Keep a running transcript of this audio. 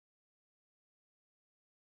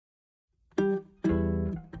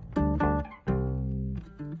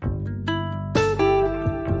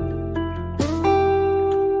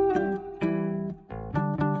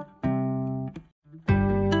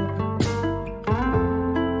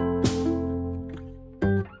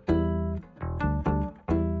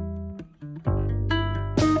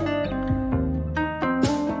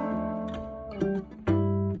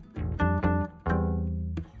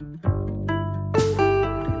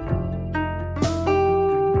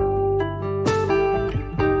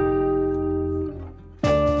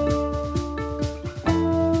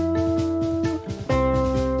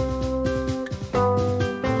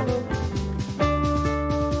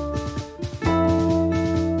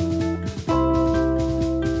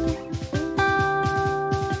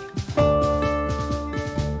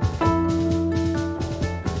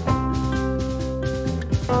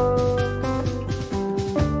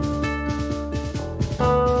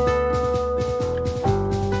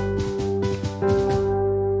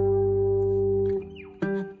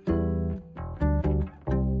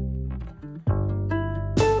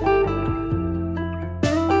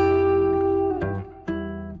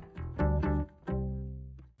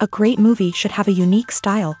A great movie should have a unique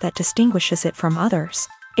style that distinguishes it from others.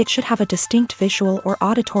 It should have a distinct visual or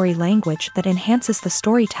auditory language that enhances the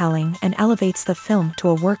storytelling and elevates the film to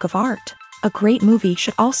a work of art. A great movie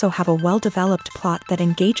should also have a well-developed plot that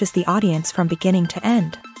engages the audience from beginning to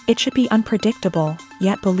end. It should be unpredictable,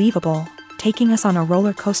 yet believable, taking us on a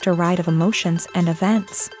roller coaster ride of emotions and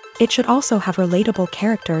events. It should also have relatable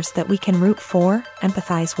characters that we can root for,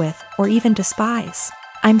 empathize with, or even despise.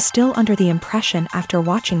 I'm still under the impression after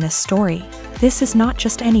watching this story. This is not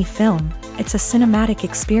just any film, it's a cinematic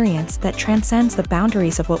experience that transcends the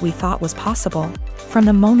boundaries of what we thought was possible. From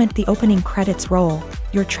the moment the opening credits roll,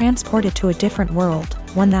 you're transported to a different world,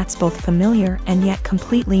 one that's both familiar and yet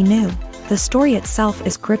completely new. The story itself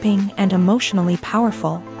is gripping and emotionally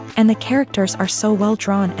powerful, and the characters are so well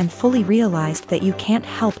drawn and fully realized that you can't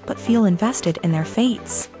help but feel invested in their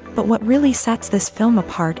fates. But what really sets this film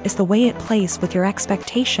apart is the way it plays with your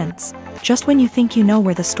expectations. Just when you think you know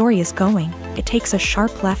where the story is going, it takes a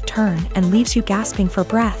sharp left turn and leaves you gasping for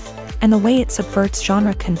breath. And the way it subverts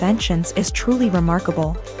genre conventions is truly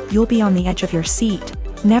remarkable. You'll be on the edge of your seat,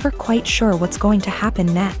 never quite sure what's going to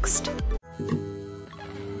happen next.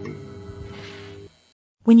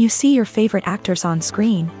 When you see your favorite actors on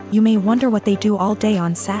screen, you may wonder what they do all day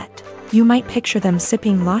on set. You might picture them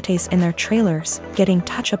sipping lattes in their trailers, getting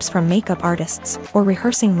touch-ups from makeup artists, or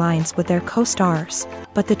rehearsing lines with their co-stars.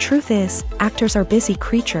 But the truth is, actors are busy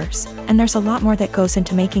creatures, and there's a lot more that goes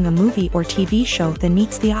into making a movie or TV show than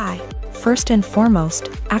meets the eye. First and foremost,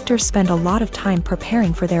 actors spend a lot of time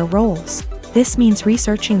preparing for their roles. This means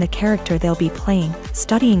researching the character they'll be playing,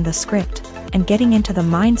 studying the script, and getting into the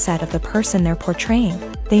mindset of the person they're portraying.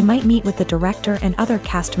 They might meet with the director and other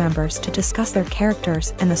cast members to discuss their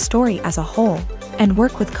characters and the story as a whole, and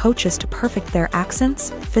work with coaches to perfect their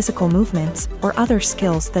accents, physical movements, or other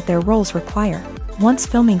skills that their roles require. Once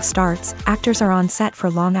filming starts, actors are on set for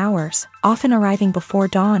long hours, often arriving before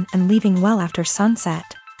dawn and leaving well after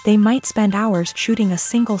sunset. They might spend hours shooting a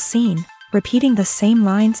single scene, repeating the same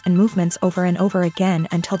lines and movements over and over again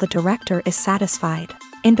until the director is satisfied.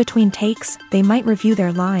 In between takes, they might review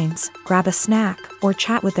their lines, grab a snack, or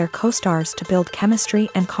chat with their co-stars to build chemistry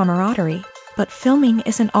and camaraderie. But filming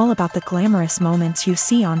isn't all about the glamorous moments you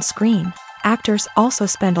see on screen. Actors also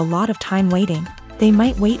spend a lot of time waiting. They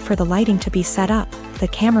might wait for the lighting to be set up, the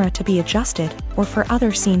camera to be adjusted, or for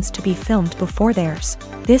other scenes to be filmed before theirs.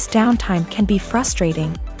 This downtime can be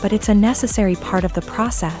frustrating, but it's a necessary part of the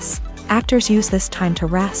process. Actors use this time to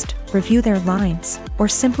rest, review their lines, or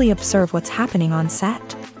simply observe what's happening on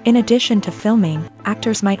set. In addition to filming,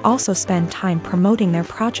 actors might also spend time promoting their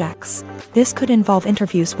projects. This could involve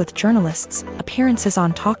interviews with journalists, appearances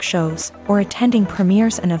on talk shows, or attending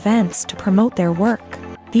premieres and events to promote their work.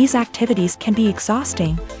 These activities can be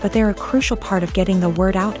exhausting, but they're a crucial part of getting the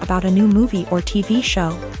word out about a new movie or TV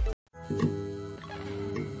show.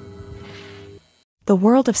 The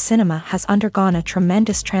world of cinema has undergone a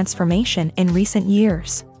tremendous transformation in recent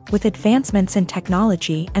years. With advancements in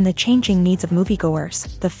technology and the changing needs of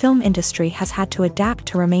moviegoers, the film industry has had to adapt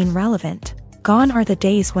to remain relevant. Gone are the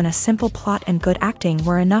days when a simple plot and good acting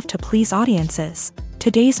were enough to please audiences.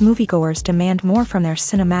 Today's moviegoers demand more from their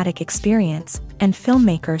cinematic experience, and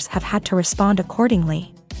filmmakers have had to respond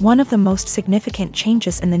accordingly. One of the most significant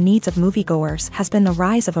changes in the needs of moviegoers has been the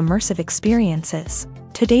rise of immersive experiences.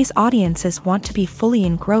 Today's audiences want to be fully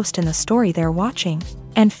engrossed in the story they're watching,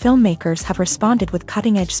 and filmmakers have responded with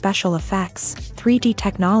cutting-edge special effects, 3D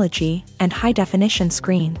technology, and high-definition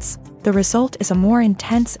screens. The result is a more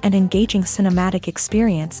intense and engaging cinematic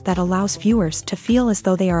experience that allows viewers to feel as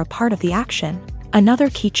though they are a part of the action. Another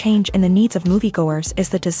key change in the needs of moviegoers is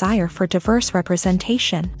the desire for diverse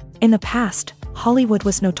representation. In the past, Hollywood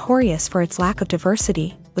was notorious for its lack of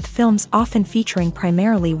diversity, with films often featuring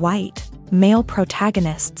primarily white, male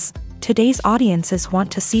protagonists. Today's audiences want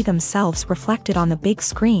to see themselves reflected on the big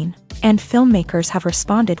screen, and filmmakers have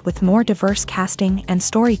responded with more diverse casting and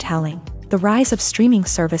storytelling. The rise of streaming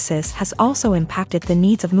services has also impacted the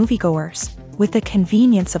needs of moviegoers. With the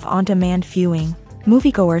convenience of on-demand viewing,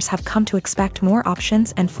 moviegoers have come to expect more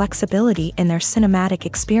options and flexibility in their cinematic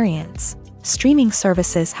experience. Streaming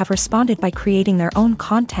services have responded by creating their own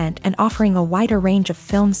content and offering a wider range of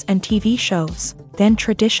films and TV shows than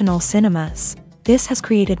traditional cinemas. This has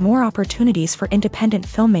created more opportunities for independent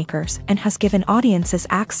filmmakers and has given audiences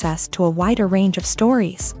access to a wider range of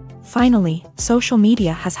stories. Finally, social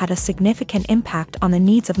media has had a significant impact on the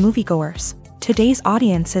needs of moviegoers. Today's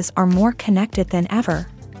audiences are more connected than ever,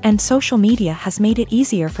 and social media has made it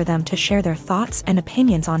easier for them to share their thoughts and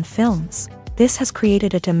opinions on films. This has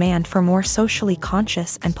created a demand for more socially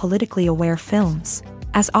conscious and politically aware films.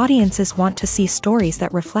 as audiences want to see stories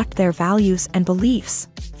that reflect their values and beliefs.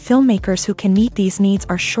 Filmmakers who can meet these needs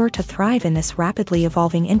are sure to thrive in this rapidly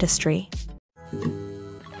evolving industry.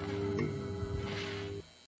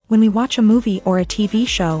 When we watch a movie or a TV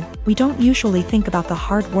show, we don't usually think about the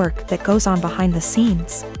hard work that goes on behind the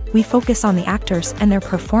scenes. We focus on the actors and their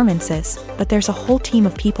performances, but there's a whole team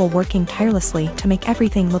of people working tirelessly to make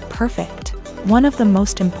everything look perfect. One of the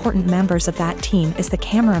most important members of that team is the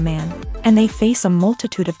cameraman, and they face a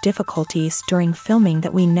multitude of difficulties during filming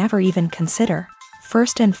that we never even consider.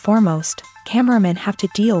 First and foremost, cameramen have to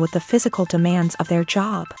deal with the physical demands of their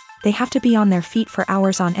job. They have to be on their feet for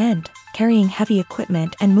hours on end, carrying heavy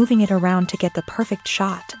equipment and moving it around to get the perfect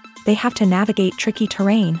shot. They have to navigate tricky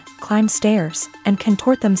terrain, climb stairs, and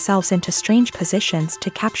contort themselves into strange positions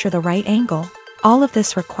to capture the right angle. All of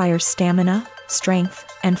this requires stamina, strength,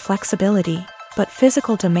 and flexibility. But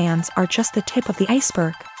physical demands are just the tip of the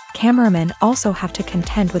iceberg. Cameramen also have to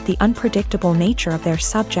contend with the unpredictable nature of their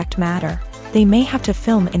subject matter. They may have to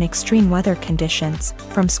film in extreme weather conditions,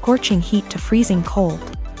 from scorching heat to freezing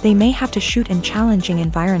cold. They may have to shoot in challenging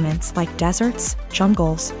environments like deserts,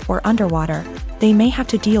 jungles, or underwater. They may have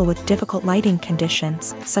to deal with difficult lighting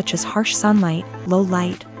conditions, such as harsh sunlight, low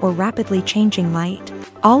light, or rapidly changing light.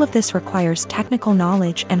 All of this requires technical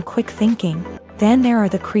knowledge and quick thinking. Then there are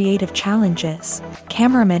the creative challenges.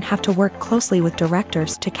 Cameramen have to work closely with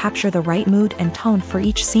directors to capture the right mood and tone for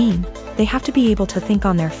each scene. They have to be able to think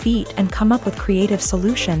on their feet and come up with creative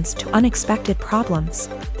solutions to unexpected problems.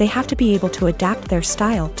 They have to be able to adapt their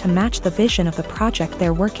style to match the vision of the project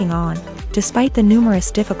they're working on. Despite the numerous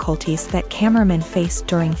difficulties that cameramen face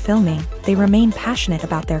during filming, they remain passionate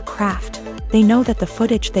about their craft. They know that the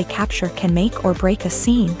footage they capture can make or break a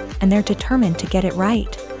scene, and they're determined to get it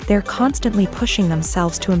right. They're constantly pushing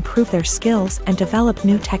themselves to improve their skills and develop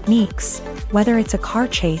new techniques. Whether it's a car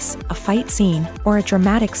chase, a fight scene, or a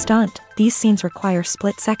dramatic stunt, these scenes require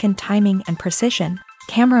split-second timing and precision.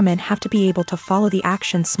 Cameramen have to be able to follow the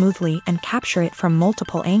action smoothly and capture it from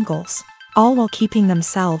multiple angles, all while keeping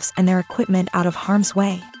themselves and their equipment out of harm's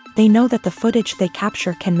way. They know that the footage they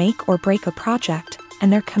capture can make or break a project,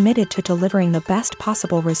 and they're committed to delivering the best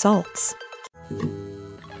possible results.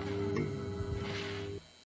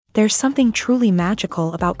 There's something truly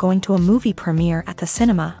magical about going to a movie premiere at the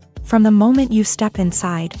cinema. From the moment you step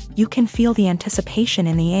inside, you can feel the anticipation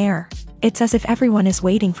in the air. It's as if everyone is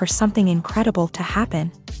waiting for something incredible to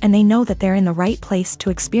happen, and they know that they're in the right place to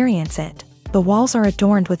experience it. The walls are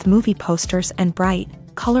adorned with movie posters and bright,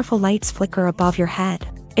 colorful lights flicker above your head.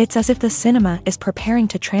 It's as if the cinema is preparing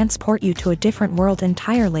to transport you to a different world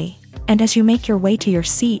entirely. And as you make your way to your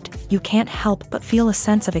seat, you can't help but feel a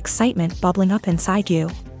sense of excitement bubbling up inside you.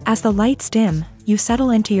 As the lights dim, you settle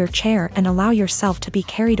into your chair and allow yourself to be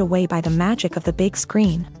carried away by the magic of the big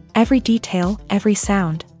screen. Every detail, every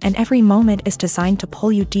sound, and every moment is designed to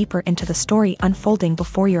pull you deeper into the story unfolding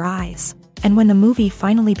before your eyes. And when the movie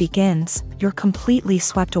finally begins, you're completely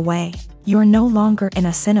swept away. You're no longer in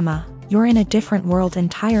a cinema, you're in a different world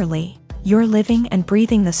entirely. You're living and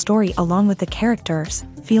breathing the story along with the characters,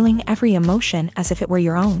 feeling every emotion as if it were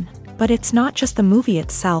your own. But it's not just the movie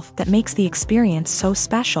itself that makes the experience so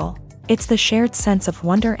special. It's the shared sense of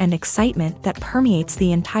wonder and excitement that permeates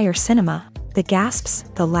the entire cinema. The gasps,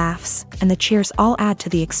 the laughs, and the cheers all add to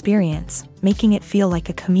the experience, making it feel like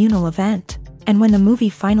a communal event. And when the movie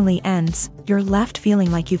finally ends, you're left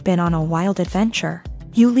feeling like you've been on a wild adventure.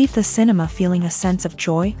 You leave the cinema feeling a sense of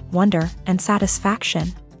joy, wonder, and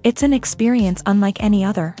satisfaction. It's an experience unlike any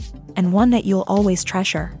other, and one that you'll always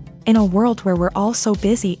treasure. In a world where we're all so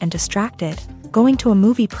busy and distracted, going to a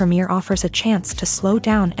movie premiere offers a chance to slow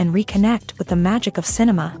down and reconnect with the magic of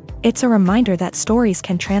cinema. It's a reminder that stories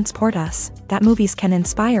can transport us, that movies can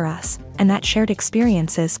inspire us, and that shared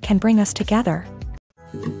experiences can bring us together.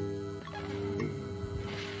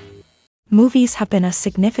 Movies have been a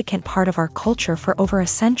significant part of our culture for over a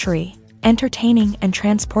century, entertaining and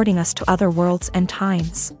transporting us to other worlds and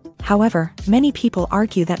times. However, many people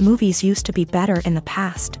argue that movies used to be better in the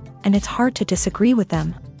past, and it's hard to disagree with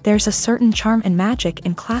them. There's a certain charm and magic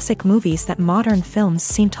in classic movies that modern films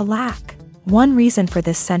seem to lack. One reason for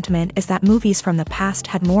this sentiment is that movies from the past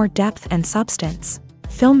had more depth and substance.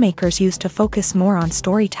 Filmmakers used to focus more on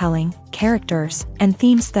storytelling, characters, and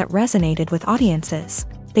themes that resonated with audiences.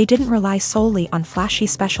 They didn't rely solely on flashy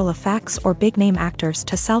special effects or big-name actors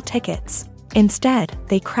to sell tickets. Instead,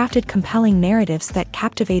 they crafted compelling narratives that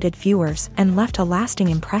captivated viewers and left a lasting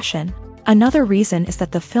impression. Another reason is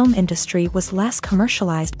that the film industry was less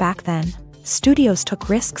commercialized back then. Studios took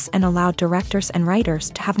risks and allowed directors and writers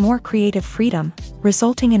to have more creative freedom,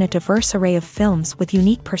 resulting in a diverse array of films with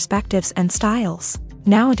unique perspectives and styles.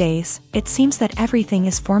 Nowadays, it seems that everything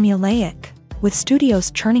is formulaic, with studios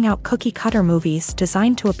churning out cookie-cutter movies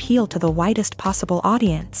designed to appeal to the widest possible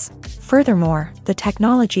audience. Furthermore, the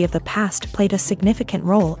technology of the past played a significant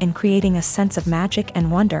role in creating a sense of magic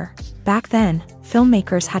and wonder. Back then,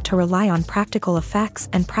 filmmakers had to rely on practical effects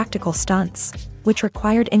and practical stunts, which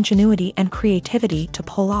required ingenuity and creativity to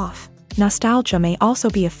pull off. Nostalgia may also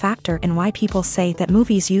be a factor in why people say that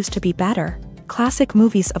movies used to be better. Classic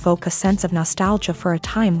movies evoke a sense of nostalgia for a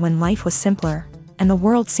time when life was simpler, and the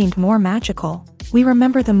world seemed more magical. We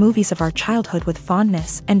remember the movies of our childhood with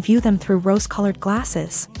fondness and view them through rose-colored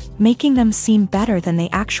glasses, making them seem better than they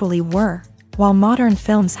actually were. While modern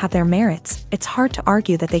films have their merits, it's hard to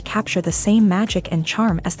argue that they capture the same magic and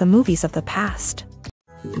charm as the movies of the past.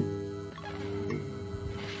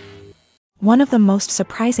 One of the most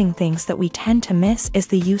surprising things that we tend to miss is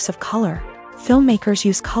the use of color. Filmmakers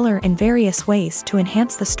use color in various ways to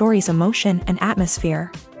enhance the story's emotion and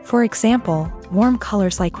atmosphere. For example, warm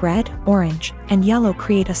colors like red, orange, and yellow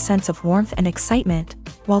create a sense of warmth and excitement,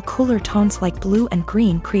 while cooler tones like blue and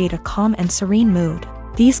green create a calm and serene mood.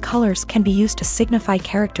 These colors can be used to signify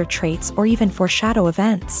character traits or even foreshadow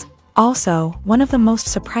events. Also, one of the most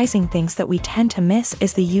surprising things that we tend to miss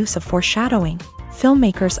is the use of foreshadowing.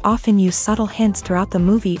 Filmmakers often use subtle hints throughout the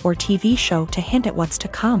movie or TV show to hint at what's to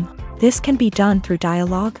come. This can be done through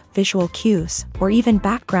dialogue, visual cues, or even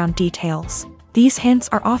background details. These hints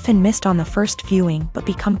are often missed on the first viewing but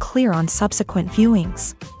become clear on subsequent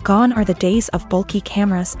viewings. Gone are the days of bulky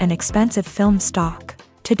cameras and expensive film stock.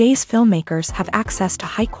 Today's filmmakers have access to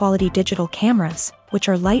high-quality digital cameras, which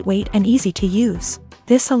are lightweight and easy to use.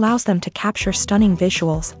 This allows them to capture stunning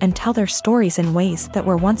visuals and tell their stories in ways that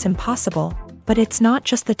were once impossible. But it's not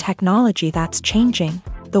just the technology that's changing.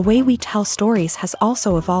 The way we tell stories has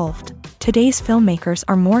also evolved. Today's filmmakers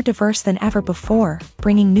are more diverse than ever before,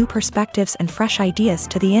 bringing new perspectives and fresh ideas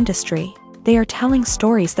to the industry. They are telling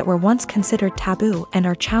stories that were once considered taboo and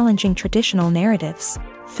are challenging traditional narratives.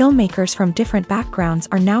 Filmmakers from different backgrounds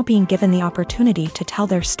are now being given the opportunity to tell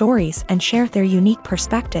their stories and share their unique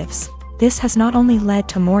perspectives. This has not only led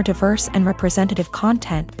to more diverse and representative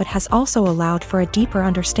content but has also allowed for a deeper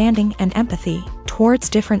understanding and empathy towards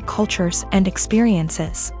different cultures and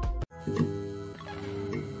experiences.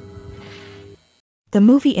 The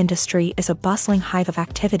movie industry is a bustling hive of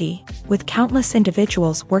activity, with countless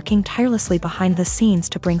individuals working tirelessly behind the scenes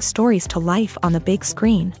to bring stories to life on the big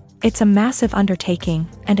screen. It's a massive undertaking,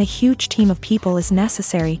 and a huge team of people is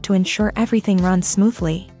necessary to ensure everything runs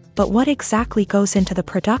smoothly. But what exactly goes into the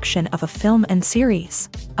production of a film and series?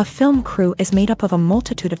 A film crew is made up of a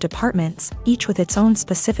multitude of departments, each with its own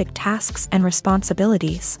specific tasks and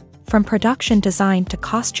responsibilities. From production design to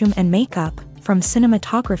costume and makeup, from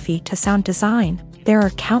cinematography to sound design, there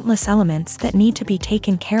are countless elements that need to be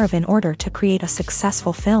taken care of in order to create a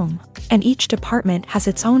successful film. And each department has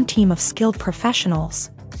its own team of skilled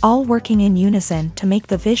professionals, all working in unison to make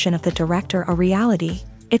the vision of the director a reality.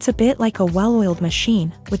 It's a bit like a well-oiled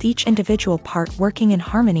machine, with each individual part working in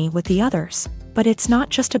harmony with the others. But it's not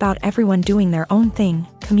just about everyone doing their own thing.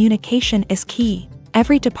 Communication is key.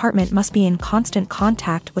 Every department must be in constant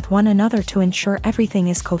contact with one another to ensure everything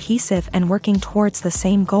is cohesive and working towards the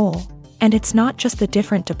same goal. And it's not just the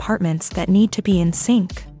different departments that need to be in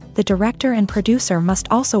sync. The director and producer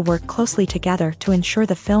must also work closely together to ensure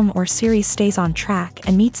the film or series stays on track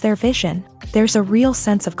and meets their vision. There's a real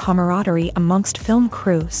sense of camaraderie amongst film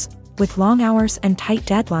crews. With long hours and tight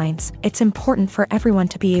deadlines, it's important for everyone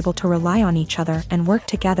to be able to rely on each other and work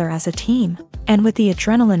together as a team. And with the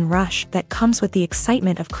adrenaline rush that comes with the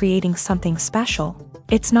excitement of creating something special,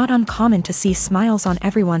 it's not uncommon to see smiles on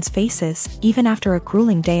everyone's faces, even after a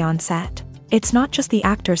grueling day on set. It's not just the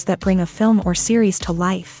actors that bring a film or series to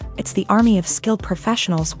life, it's the army of skilled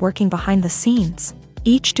professionals working behind the scenes,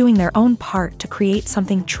 each doing their own part to create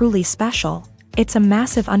something truly special. It's a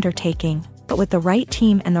massive undertaking, but with the right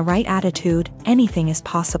team and the right attitude, anything is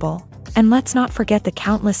possible. And let's not forget the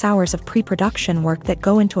countless hours of pre-production work that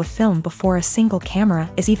go into a film before a single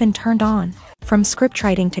camera is even turned on. From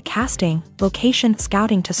scriptwriting to casting, location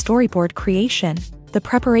scouting to storyboard creation, the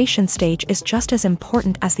preparation stage is just as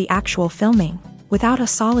important as the actual filming. Without a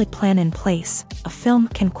solid plan in place, a film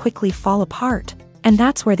can quickly fall apart. And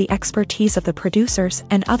that's where the expertise of the producers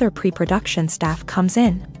and other pre-production staff comes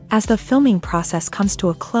in. As the filming process comes to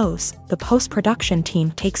a close, the post-production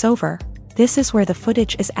team takes over. This is where the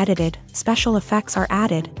footage is edited, special effects are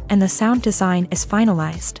added, and the sound design is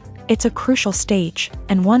finalized. It's a crucial stage,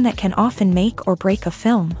 and one that can often make or break a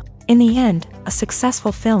film. In the end, a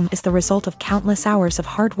successful film is the result of countless hours of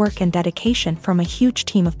hard work and dedication from a huge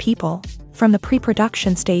team of people. From the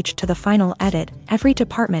pre-production stage to the final edit, every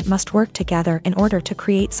department must work together in order to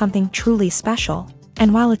create something truly special.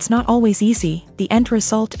 And while it's not always easy, the end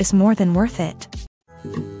result is more than worth it.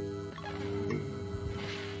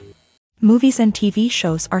 Movies and TV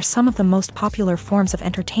shows are some of the most popular forms of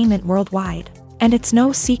entertainment worldwide, and it's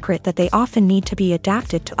no secret that they often need to be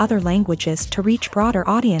adapted to other languages to reach broader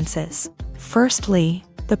audiences. Firstly,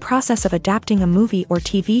 the process of adapting a movie or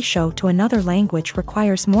TV show to another language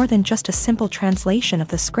requires more than just a simple translation of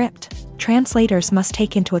the script. Translators must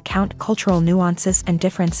take into account cultural nuances and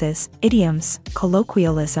differences, idioms,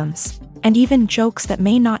 colloquialisms, and even jokes that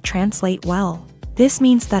may not translate well. This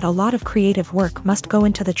means that a lot of creative work must go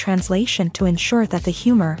into the translation to ensure that the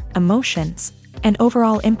humor, emotions, and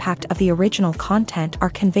overall impact of the original content are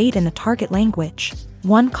conveyed in the target language.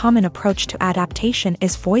 One common approach to adaptation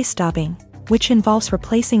is voice dubbing, which involves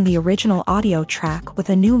replacing the original audio track with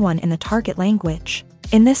a new one in the target language.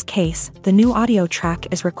 In this case, the new audio track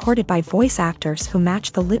is recorded by voice actors who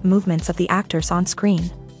match the lip movements of the actors on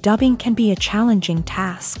screen. Dubbing can be a challenging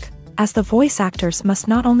task, as the voice actors must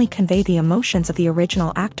not only convey the emotions of the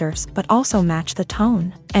original actors but also match the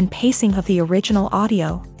tone and pacing of the original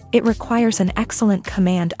audio. It requires an excellent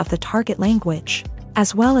command of the target language,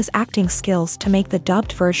 as well as acting skills to make the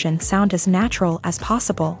dubbed version sound as natural as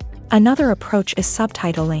possible. Another approach is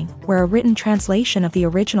subtitling, where a written translation of the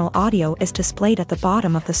original audio is displayed at the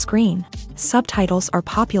bottom of the screen. Subtitles are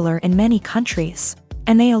popular in many countries,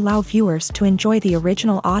 and they allow viewers to enjoy the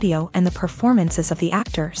original audio and the performances of the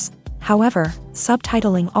actors. However,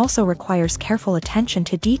 subtitling also requires careful attention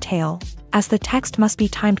to detail, as the text must be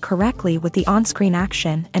timed correctly with the on-screen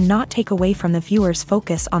action and not take away from the viewer's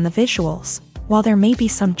focus on the visuals. While there may be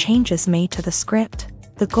some changes made to the script,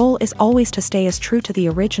 the goal is always to stay as true to the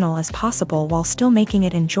original as possible while still making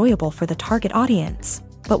it enjoyable for the target audience.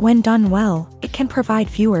 But when done well, it can provide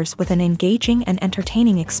viewers with an engaging and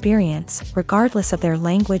entertaining experience, regardless of their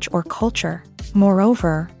language or culture.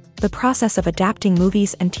 Moreover, the process of adapting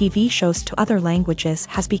movies and TV shows to other languages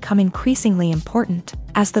has become increasingly important,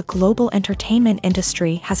 as the global entertainment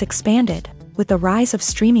industry has expanded, with the rise of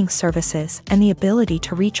streaming services and the ability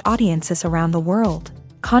to reach audiences around the world.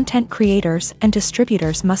 Content creators and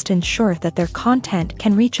distributors must ensure that their content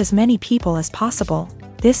can reach as many people as possible.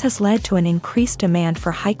 This has led to an increased demand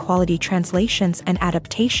for high-quality translations and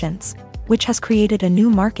adaptations, which has created a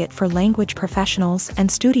new market for language professionals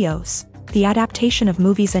and studios. The adaptation of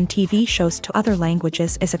movies and TV shows to other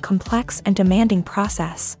languages is a complex and demanding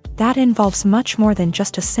process that involves much more than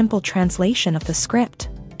just a simple translation of the script.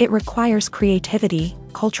 It requires creativity,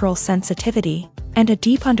 cultural sensitivity, and a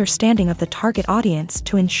deep understanding of the target audience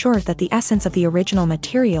to ensure that the essence of the original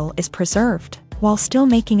material is preserved, while still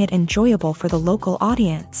making it enjoyable for the local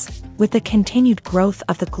audience. With the continued growth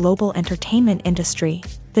of the global entertainment industry,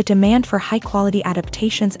 the demand for high-quality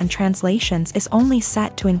adaptations and translations is only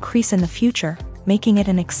set to increase in the future, making it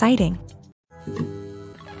an exciting.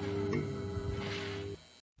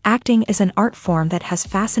 Acting is an art form that has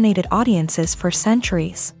fascinated audiences for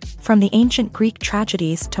centuries. From the ancient Greek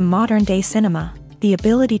tragedies to modern-day cinema, the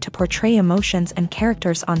ability to portray emotions and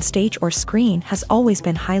characters on stage or screen has always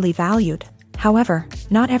been highly valued. However,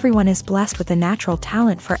 not everyone is blessed with a natural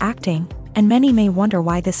talent for acting, and many may wonder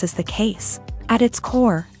why this is the case. At its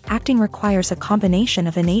core, acting requires a combination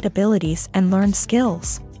of innate abilities and learned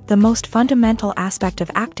skills. The most fundamental aspect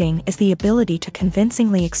of acting is the ability to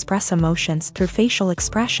convincingly express emotions through facial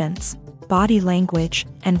expressions, body language,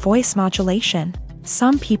 and voice modulation.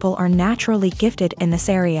 Some people are naturally gifted in this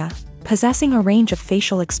area, possessing a range of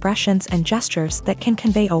facial expressions and gestures that can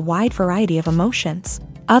convey a wide variety of emotions.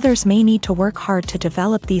 Others may need to work hard to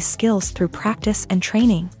develop these skills through practice and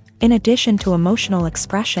training. In addition to emotional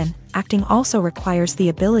expression, acting also requires the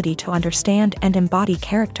ability to understand and embody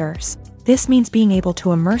characters. This means being able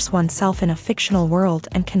to immerse oneself in a fictional world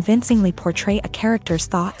and convincingly portray a character's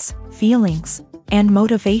thoughts, feelings, and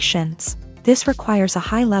motivations. This requires a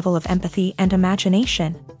high level of empathy and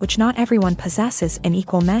imagination, which not everyone possesses in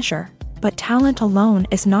equal measure. But talent alone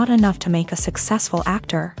is not enough to make a successful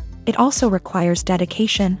actor. It also requires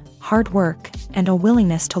dedication, hard work, and a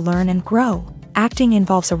willingness to learn and grow. Acting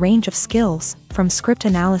involves a range of skills, from script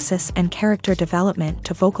analysis and character development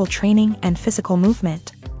to vocal training and physical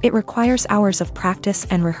movement. It requires hours of practice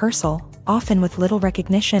and rehearsal, often with little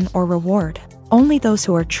recognition or reward. Only those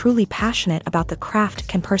who are truly passionate about the craft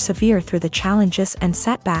can persevere through the challenges and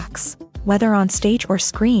setbacks. Whether on stage or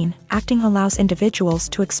screen, acting allows individuals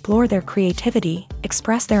to explore their creativity,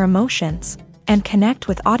 express their emotions, and connect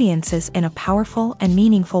with audiences in a powerful and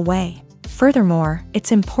meaningful way. Furthermore,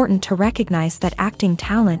 it's important to recognize that acting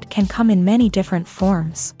talent can come in many different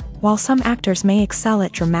forms. While some actors may excel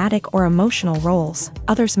at dramatic or emotional roles,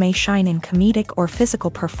 others may shine in comedic or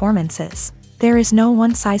physical performances. There is no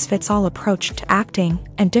one-size-fits-all approach to acting,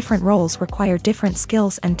 and different roles require different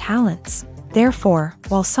skills and talents. Therefore,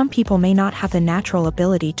 while some people may not have the natural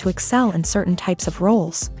ability to excel in certain types of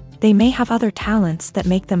roles, they may have other talents that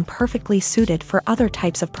make them perfectly suited for other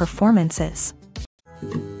types of performances.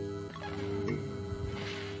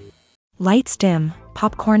 Lights dim,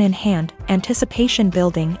 popcorn in hand, anticipation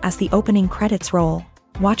building as the opening credits roll.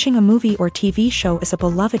 Watching a movie or TV show is a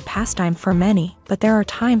beloved pastime for many, but there are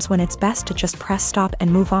times when it's best to just press stop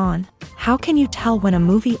and move on. How can you tell when a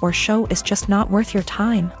movie or show is just not worth your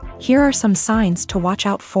time? Here are some signs to watch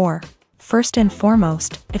out for. First and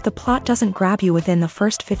foremost, if the plot doesn't grab you within the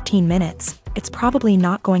first 15 minutes, it's probably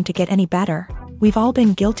not going to get any better. We've all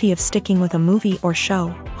been guilty of sticking with a movie or show,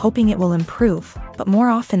 hoping it will improve, but more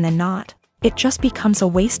often than not, it just becomes a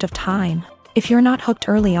waste of time. If you're not hooked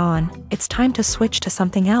early on, it's time to switch to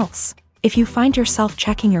something else. If you find yourself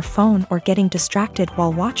checking your phone or getting distracted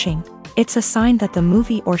while watching, it's a sign that the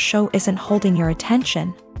movie or show isn't holding your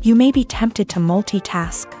attention. You may be tempted to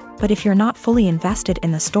multitask, but if you're not fully invested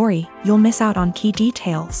in the story, you'll miss out on key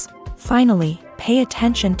details. Finally, pay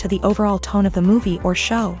attention to the overall tone of the movie or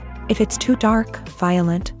show. If it's too dark,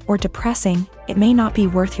 violent, or depressing, it may not be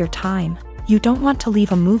worth your time. You don't want to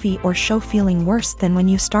leave a movie or show feeling worse than when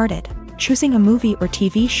you started. Choosing a movie or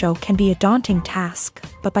TV show can be a daunting task,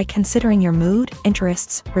 but by considering your mood,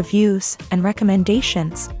 interests, reviews, and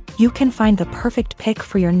recommendations, you can find the perfect pick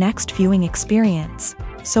for your next viewing experience.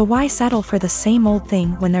 So why settle for the same old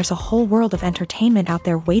thing when there's a whole world of entertainment out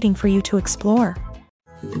there waiting for you to explore?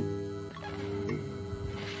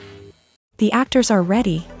 The actors are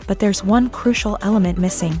ready, but there's one crucial element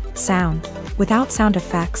missing: sound. Without sound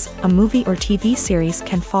effects, a movie or TV series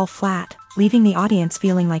can fall flat, leaving the audience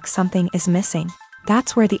feeling like something is missing.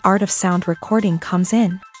 That's where the art of sound recording comes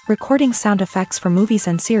in. Recording sound effects for movies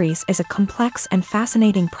and series is a complex and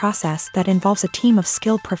fascinating process that involves a team of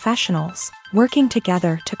skilled professionals working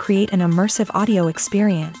together to create an immersive audio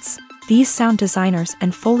experience. These sound designers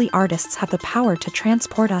and Foley artists have the power to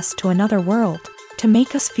transport us to another world, to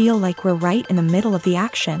make us feel like we're right in the middle of the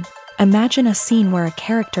action. Imagine a scene where a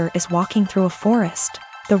character is walking through a forest.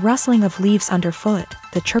 The rustling of leaves underfoot,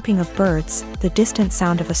 the chirping of birds, the distant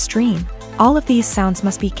sound of a stream. All of these sounds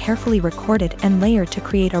must be carefully recorded and layered to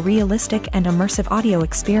create a realistic and immersive audio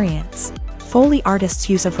experience. Foley artists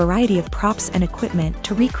use a variety of props and equipment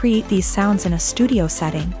to recreate these sounds in a studio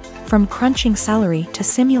setting, from crunching celery to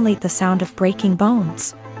simulate the sound of breaking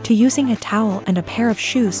bones, to using a towel and a pair of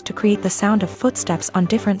shoes to create the sound of footsteps on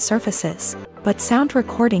different surfaces. But sound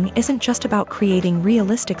recording isn't just about creating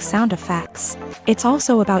realistic sound effects. It's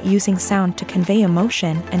also about using sound to convey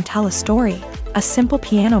emotion and tell a story. A simple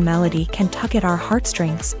piano melody can tug at our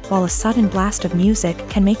heartstrings, while a sudden blast of music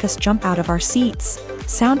can make us jump out of our seats.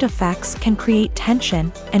 Sound effects can create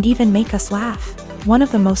tension and even make us laugh. One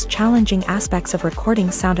of the most challenging aspects of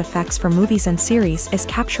recording sound effects for movies and series is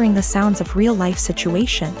capturing the sounds of real-life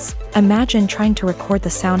situations. Imagine trying to record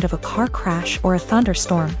the sound of a car crash or a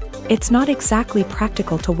thunderstorm. It's not exactly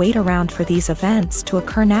practical to wait around for these events to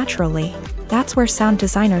occur naturally. That's where sound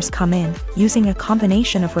designers come in, using a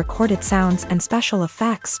combination of recorded sounds and special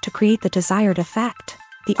effects to create the desired effect.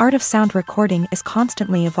 The art of sound recording is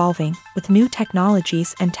constantly evolving, with new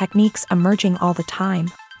technologies and techniques emerging all the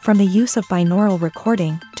time. From the use of binaural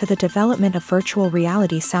recording to the development of virtual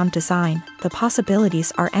reality sound design, the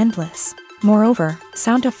possibilities are endless. Moreover,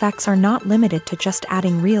 sound effects are not limited to just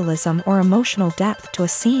adding realism or emotional depth to a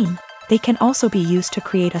scene. They can also be used to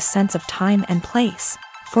create a sense of time and place.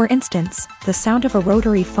 For instance, the sound of a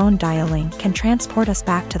rotary phone dialing can transport us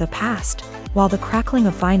back to the past, while the crackling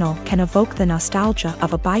of vinyl can evoke the nostalgia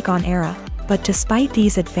of a bygone era. But despite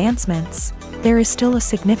these advancements, there is still a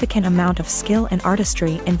significant amount of skill and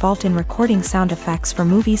artistry involved in recording sound effects for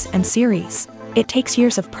movies and series. It takes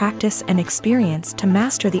years of practice and experience to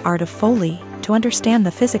master the art of Foley, to understand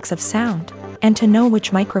the physics of sound, and to know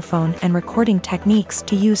which microphone and recording techniques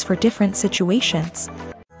to use for different situations.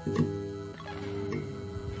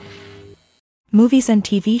 Movies and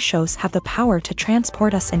TV shows have the power to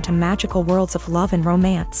transport us into magical worlds of love and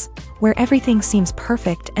romance, where everything seems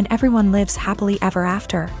perfect and everyone lives happily ever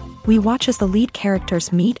after. We watch as the lead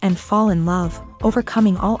characters meet and fall in love,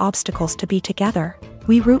 overcoming all obstacles to be together.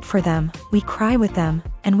 We root for them, we cry with them,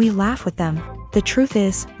 and we laugh with them. The truth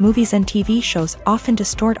is, movies and TV shows often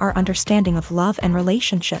distort our understanding of love and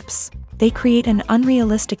relationships. They create an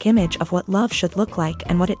unrealistic image of what love should look like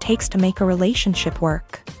and what it takes to make a relationship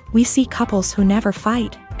work. We see couples who never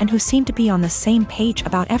fight, and who seem to be on the same page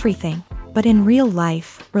about everything. But in real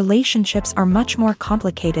life, relationships are much more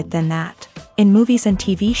complicated than that. In movies and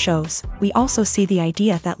TV shows, we also see the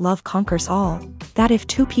idea that love conquers all. That if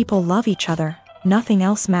two people love each other, nothing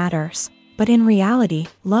else matters. But in reality,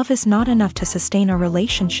 love is not enough to sustain a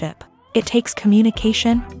relationship. It takes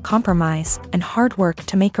communication, compromise, and hard work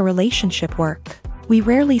to make a relationship work. We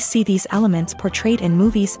rarely see these elements portrayed in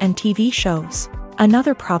movies and TV shows.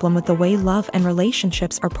 Another problem with the way love and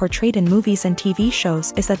relationships are portrayed in movies and TV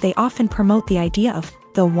shows is that they often promote the idea of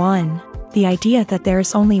the one. The idea that there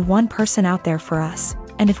is only one person out there for us,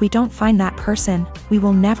 and if we don't find that person, we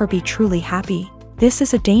will never be truly happy. This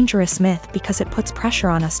is a dangerous myth because it puts pressure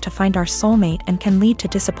on us to find our soulmate and can lead to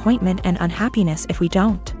disappointment and unhappiness if we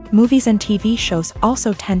don't. Movies and TV shows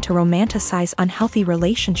also tend to romanticize unhealthy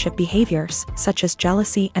relationship behaviors, such as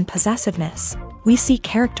jealousy and possessiveness. We see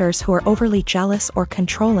characters who are overly jealous or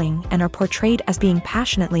controlling and are portrayed as being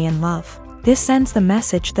passionately in love. This sends the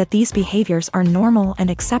message that these behaviors are normal and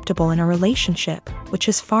acceptable in a relationship, which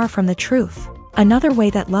is far from the truth. Another way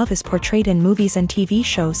that love is portrayed in movies and TV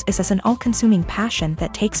shows is as an all-consuming passion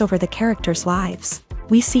that takes over the characters' lives.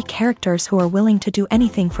 We see characters who are willing to do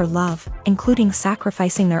anything for love, including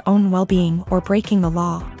sacrificing their own well-being or breaking the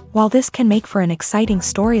law. While this can make for an exciting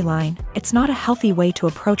storyline, it's not a healthy way to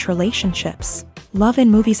approach relationships. Love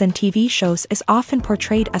in movies and TV shows is often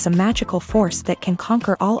portrayed as a magical force that can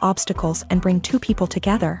conquer all obstacles and bring two people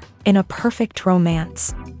together in a perfect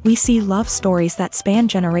romance. We see love stories that span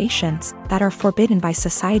generations, that are forbidden by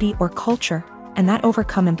society or culture, and that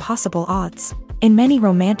overcome impossible odds. In many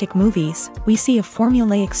romantic movies, we see a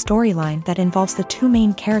formulaic storyline that involves the two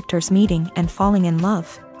main characters meeting and falling in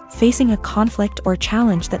love, facing a conflict or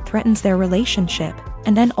challenge that threatens their relationship,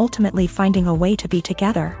 and then ultimately finding a way to be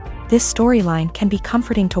together. This storyline can be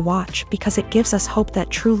comforting to watch because it gives us hope that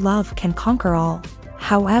true love can conquer all.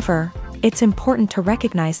 However, it's important to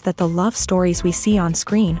recognize that the love stories we see on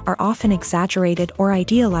screen are often exaggerated or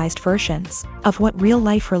idealized versions of what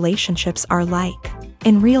real-life relationships are like.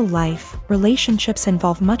 In real life, relationships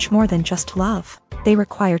involve much more than just love. They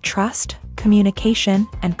require trust, communication,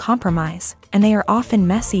 and compromise, and they are often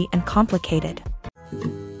messy and complicated.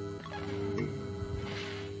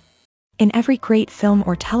 In every great film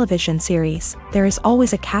or television series, there is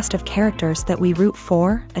always a cast of characters that we root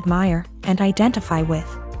for, admire, and identify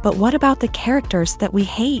with. But what about the characters that we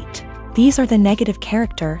hate? These are the negative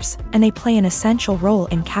characters, and they play an essential role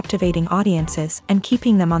in captivating audiences and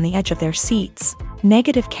keeping them on the edge of their seats.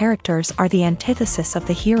 Negative characters are the antithesis of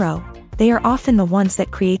the hero. They are often the ones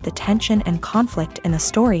that create the tension and conflict in the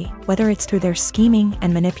story, whether it's through their scheming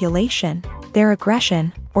and manipulation, their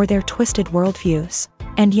aggression, or their twisted worldviews.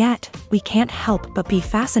 And yet, we can't help but be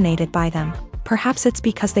fascinated by them. Perhaps it's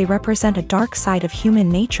because they represent a dark side of human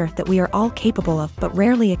nature that we are all capable of but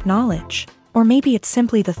rarely acknowledge. Or maybe it's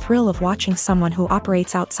simply the thrill of watching someone who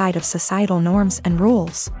operates outside of societal norms and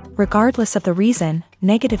rules. Regardless of the reason,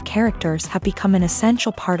 negative characters have become an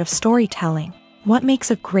essential part of storytelling. What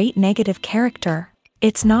makes a great negative character?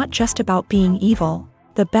 It's not just about being evil.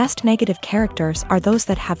 The best negative characters are those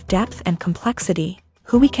that have depth and complexity,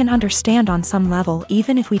 who we can understand on some level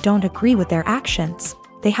even if we don't agree with their actions.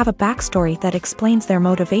 They have a backstory that explains their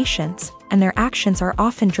motivations, and their actions are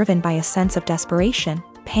often driven by a sense of desperation,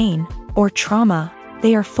 pain, or trauma.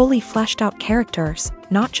 They are fully fleshed out characters,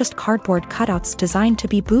 not just cardboard cutouts designed to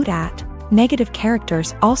be booed at. Negative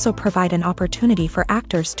characters also provide an opportunity for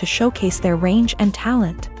actors to showcase their range and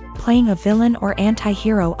talent. Playing a villain or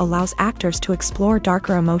anti-hero allows actors to explore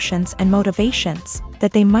darker emotions and motivations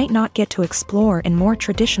that they might not get to explore in more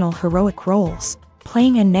traditional heroic roles.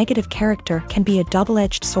 Playing a negative character can be a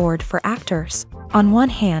double-edged sword for actors. On one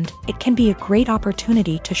hand, it can be a great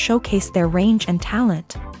opportunity to showcase their range and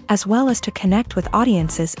talent, as well as to connect with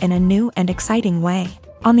audiences in a new and exciting way.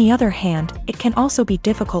 On the other hand, it can also be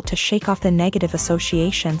difficult to shake off the negative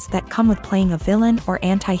associations that come with playing a villain or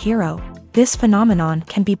anti-hero. This phenomenon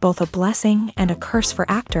can be both a blessing and a curse for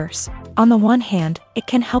actors. On the one hand, it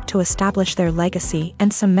can help to establish their legacy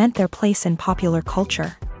and cement their place in popular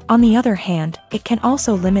culture. On the other hand, it can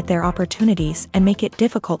also limit their opportunities and make it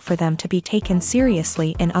difficult for them to be taken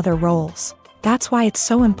seriously in other roles. That's why it's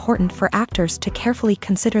so important for actors to carefully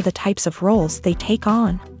consider the types of roles they take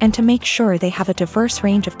on, and to make sure they have a diverse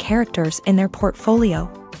range of characters in their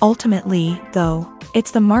portfolio. Ultimately, though,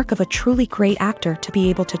 it's the mark of a truly great actor to be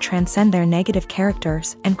able to transcend their negative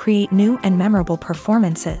characters and create new and memorable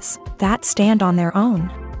performances that stand on their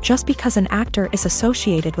own. Just because an actor is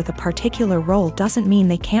associated with a particular role doesn't mean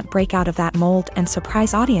they can't break out of that mold and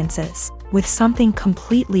surprise audiences with something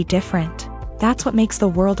completely different. That's what makes the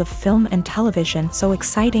world of film and television so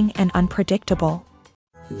exciting and unpredictable.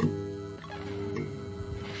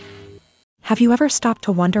 Have you ever stopped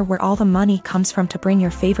to wonder where all the money comes from to bring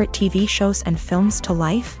your favorite TV shows and films to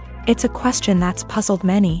life? It's a question that's puzzled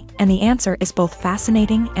many, and the answer is both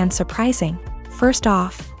fascinating and surprising. First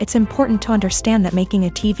off, it's important to understand that making a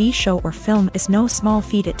TV show or film is no small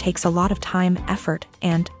feat. It takes a lot of time, effort,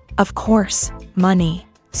 and, of course, money.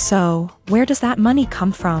 So, where does that money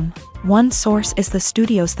come from? One source is the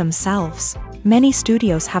studios themselves. Many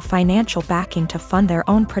studios have financial backing to fund their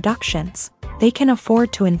own productions. They can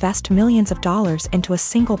afford to invest millions of dollars into a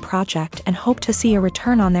single project and hope to see a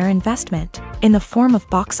return on their investment, in the form of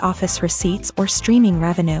box office receipts or streaming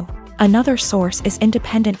revenue. Another source is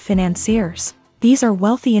independent financiers. These are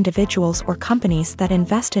wealthy individuals or companies that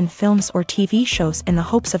invest in films or TV shows in the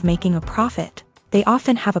hopes of making a profit. They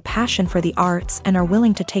often have a passion for the arts and are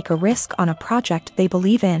willing to take a risk on a project they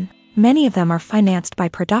believe in. Many of them are financed by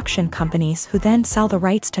production companies who then sell the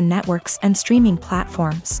rights to networks and streaming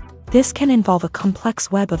platforms. This can involve a complex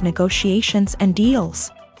web of negotiations and deals.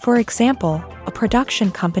 For example, a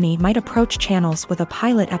production company might approach channels with a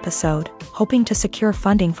pilot episode, hoping to secure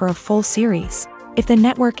funding for a full series. If the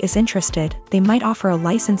network is interested, they might offer a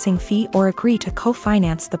licensing fee or agree to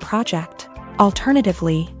co-finance the project.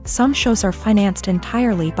 Alternatively, some shows are financed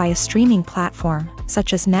entirely by a streaming platform,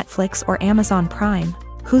 such as Netflix or Amazon Prime,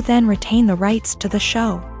 who then retain the rights to the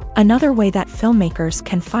show. Another way that filmmakers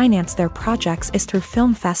can finance their projects is through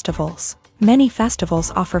film festivals. Many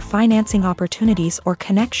festivals offer financing opportunities or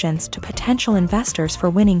connections to potential investors for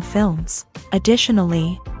winning films.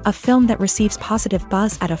 Additionally, a film that receives positive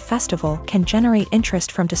buzz at a festival can generate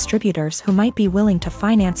interest from distributors who might be willing to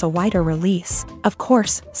finance a wider release. Of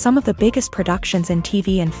course, some of the biggest productions in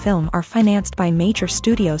TV and film are financed by major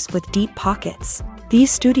studios with deep pockets. These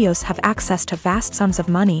studios have access to vast sums of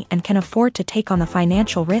money and can afford to take on the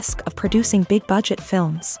financial risk of producing big-budget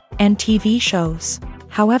films and TV shows.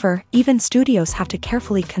 However, even studios have to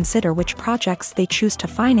carefully consider which projects they choose to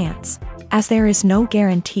finance, as there is no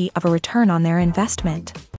guarantee of a return on their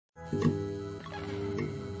investment.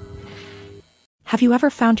 Have you ever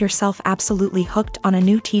found yourself absolutely hooked on a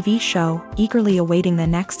new TV show, eagerly awaiting the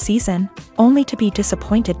next season, only to be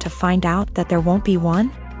disappointed to find out that there won't be one?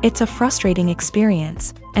 It's a frustrating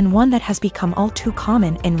experience, and one that has become all too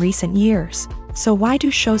common in recent years. So why do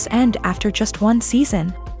shows end after just one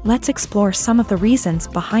season? Let's explore some of the reasons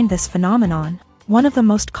behind this phenomenon. One of the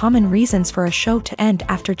most common reasons for a show to end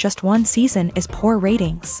after just one season is poor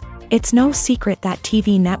ratings. It's no secret that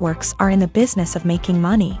TV networks are in the business of making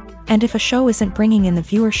money, and if a show isn't bringing in the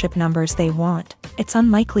viewership numbers they want, it's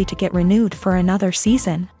unlikely to get renewed for another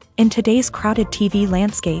season. In today's crowded TV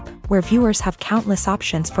landscape, where viewers have countless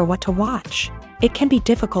options for what to watch, it can be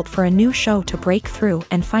difficult for a new show to break through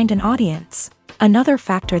and find an audience. Another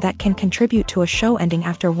factor that can contribute to a show ending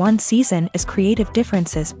after one season is creative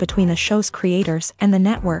differences between the show's creators and the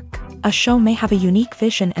network. A show may have a unique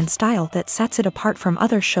vision and style that sets it apart from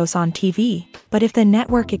other shows on TV, but if the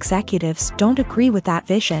network executives don't agree with that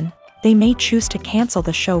vision, they may choose to cancel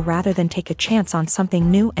the show rather than take a chance on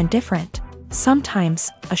something new and different.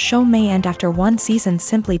 Sometimes, a show may end after one season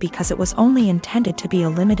simply because it was only intended to be a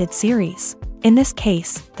limited series. In this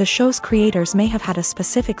case, the show's creators may have had a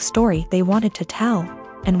specific story they wanted to tell,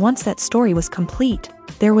 and once that story was complete,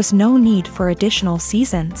 there was no need for additional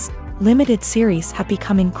seasons. Limited series have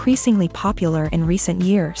become increasingly popular in recent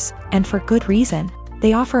years, and for good reason.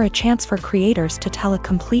 They offer a chance for creators to tell a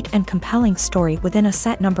complete and compelling story within a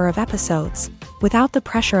set number of episodes, without the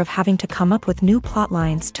pressure of having to come up with new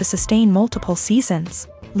plotlines to sustain multiple seasons.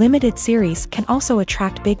 Limited series can also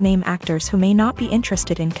attract big-name actors who may not be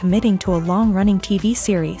interested in committing to a long-running TV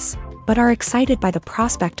series, but are excited by the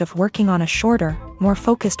prospect of working on a shorter, more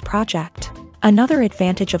focused project. Another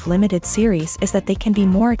advantage of limited series is that they can be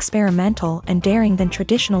more experimental and daring than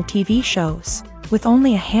traditional TV shows. With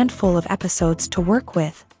only a handful of episodes to work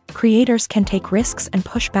with, creators can take risks and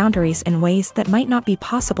push boundaries in ways that might not be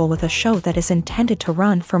possible with a show that is intended to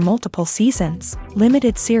run for multiple seasons.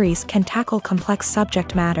 Limited series can tackle complex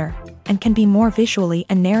subject matter, and can be more visually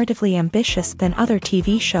and narratively ambitious than other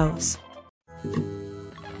TV shows.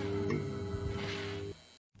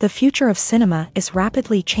 The future of cinema is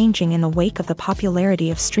rapidly changing in the wake of the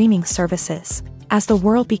popularity of streaming services. As the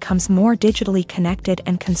world becomes more digitally connected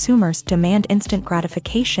and consumers demand instant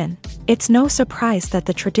gratification, it's no surprise that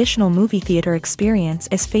the traditional movie theater experience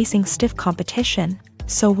is facing stiff competition.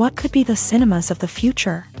 So what could be the cinemas of the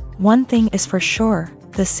future? One thing is for sure,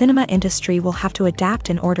 the cinema industry will have to adapt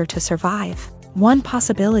in order to survive. One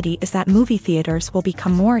possibility is that movie theaters will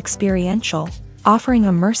become more experiential, offering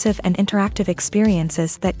immersive and interactive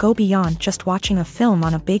experiences that go beyond just watching a film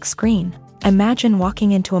on a big screen. Imagine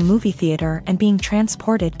walking into a movie theater and being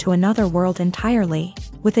transported to another world entirely.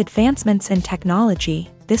 With advancements in technology,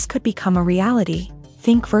 this could become a reality.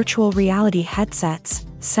 Think virtual reality headsets,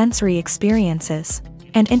 sensory experiences,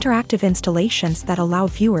 and interactive installations that allow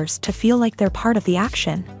viewers to feel like they're part of the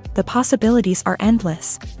action. The possibilities are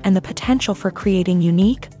endless, and the potential for creating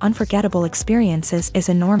unique, unforgettable experiences is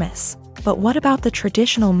enormous. But what about the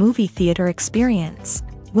traditional movie theater experience?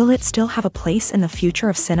 Will it still have a place in the future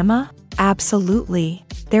of cinema? Absolutely.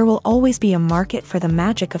 There will always be a market for the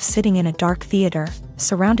magic of sitting in a dark theater,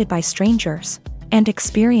 surrounded by strangers, and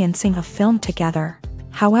experiencing a film together.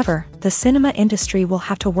 However, the cinema industry will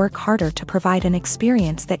have to work harder to provide an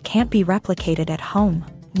experience that can't be replicated at home.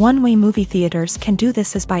 One way movie theaters can do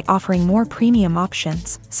this is by offering more premium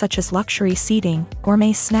options, such as luxury seating,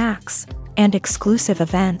 gourmet snacks, and exclusive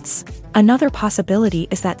events. Another possibility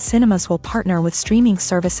is that cinemas will partner with streaming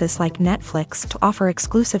services like Netflix to offer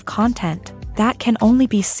exclusive content that can only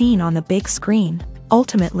be seen on the big screen.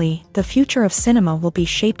 Ultimately, the future of cinema will be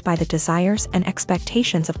shaped by the desires and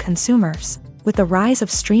expectations of consumers. With the rise of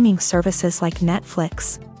streaming services like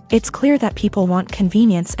Netflix, it's clear that people want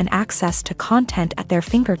convenience and access to content at their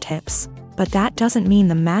fingertips. But that doesn't mean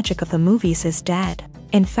the magic of the movies is dead.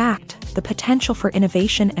 In fact, the potential for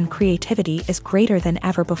innovation and creativity is greater than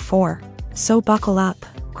ever before. So buckle up,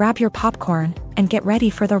 grab your popcorn, and get ready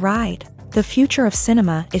for the ride. The future of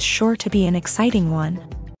cinema is sure to be an exciting one.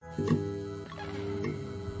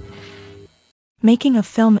 Making a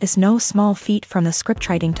film is no small feat. From the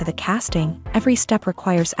scriptwriting to the casting, every step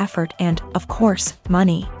requires effort and, of course,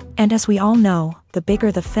 money. And as we all know, the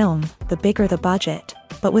bigger the film, the bigger the budget.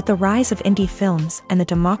 But with the rise of indie films and the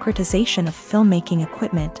democratization of filmmaking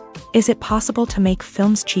equipment, is it possible to make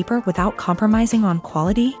films cheaper without compromising on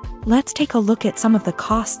quality? Let's take a look at some of the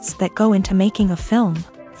costs that go into making a film.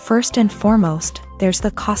 First and foremost, there's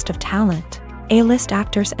the cost of talent. A-list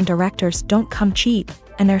actors and directors don't come cheap,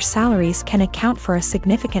 and their salaries can account for a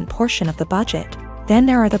significant portion of the budget. Then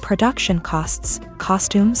there are the production costs,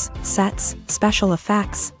 costumes, sets, special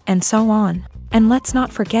effects, and so on. And let's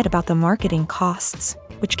not forget about the marketing costs,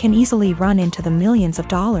 which can easily run into the millions of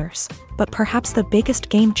dollars. But perhaps the biggest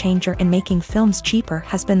game changer in making films cheaper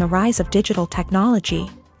has been the rise of digital technology.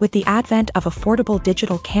 With the advent of affordable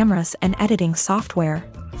digital cameras and editing software,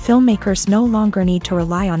 filmmakers no longer need to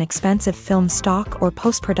rely on expensive film stock or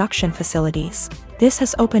post-production facilities. This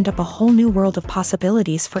has opened up a whole new world of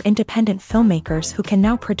possibilities for independent filmmakers who can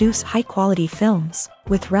now produce high-quality films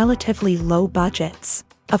with relatively low budgets.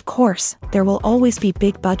 Of course, there will always be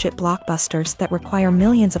big-budget blockbusters that require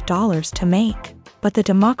millions of dollars to make. But the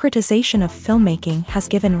democratization of filmmaking has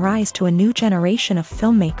given rise to a new generation of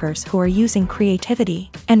filmmakers who are using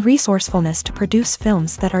creativity and resourcefulness to produce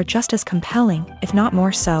films that are just as compelling, if not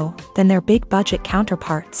more so, than their big-budget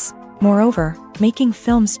counterparts. Moreover, making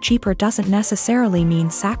films cheaper doesn't necessarily mean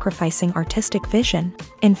sacrificing artistic vision.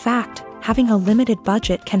 In fact, having a limited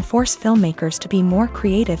budget can force filmmakers to be more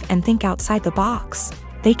creative and think outside the box.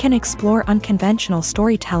 They can explore unconventional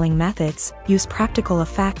storytelling methods, use practical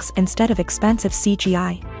effects instead of expensive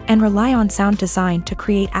CGI, and rely on sound design to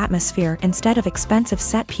create atmosphere instead of expensive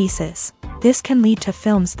set pieces. This can lead to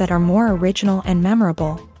films that are more original and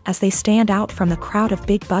memorable, as they stand out from the crowd of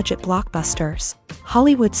big-budget blockbusters.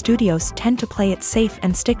 Hollywood studios tend to play it safe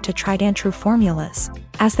and stick to tried-and-true formulas,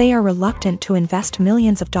 as they are reluctant to invest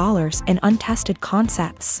millions of dollars in untested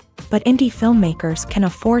concepts. But indie filmmakers can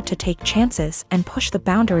afford to take chances and push the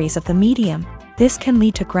boundaries of the medium. This can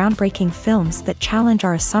lead to groundbreaking films that challenge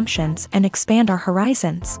our assumptions and expand our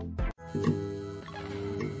horizons.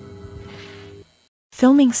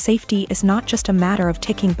 Filming safety is not just a matter of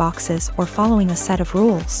ticking boxes or following a set of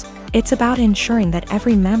rules. It's about ensuring that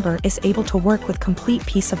every member is able to work with complete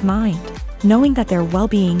peace of mind, knowing that their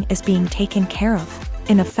well-being is being taken care of.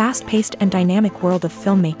 In a fast-paced and dynamic world of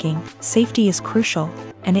filmmaking, safety is crucial,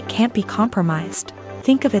 and it can't be compromised.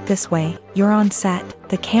 Think of it this way: you're on set,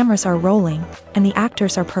 the cameras are rolling, and the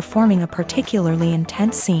actors are performing a particularly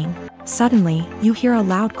intense scene. Suddenly, you hear a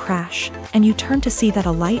loud crash, and you turn to see that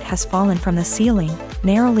a light has fallen from the ceiling,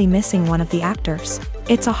 narrowly missing one of the actors.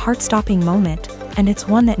 It's a heart-stopping moment, and it's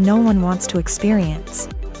one that no one wants to experience.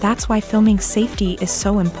 That's why filming safety is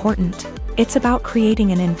so important. It's about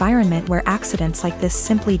creating an environment where accidents like this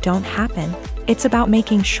simply don't happen. It's about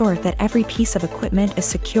making sure that every piece of equipment is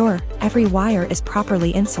secure, every wire is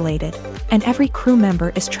properly insulated, and every crew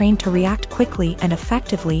member is trained to react quickly and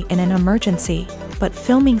effectively in an emergency. But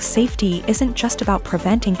filming safety isn't just about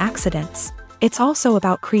preventing accidents. It's also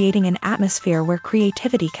about creating an atmosphere where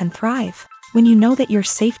creativity can thrive. When you know that your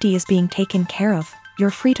safety is being taken care of,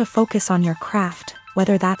 you're free to focus on your craft,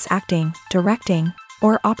 whether that's acting, directing,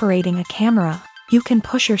 or operating a camera. You can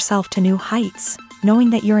push yourself to new heights, knowing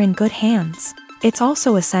that you're in good hands. It's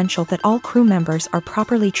also essential that all crew members are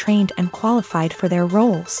properly trained and qualified for their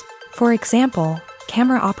roles. For example,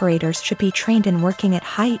 camera operators should be trained in working at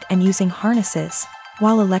height and using harnesses,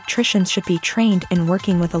 while electricians should be trained in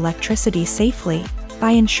working with electricity safely.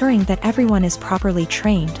 By ensuring that everyone is properly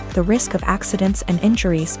trained, the risk of accidents and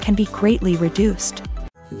injuries can be greatly reduced.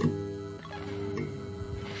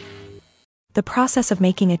 The process of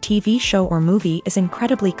making a TV show or movie is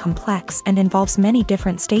incredibly complex and involves many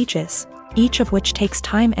different stages, each of which takes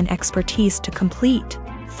time and expertise to complete.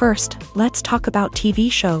 First, let's talk about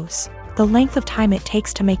TV shows. The length of time it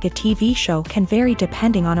takes to make a TV show can vary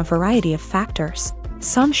depending on a variety of factors.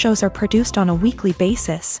 Some shows are produced on a weekly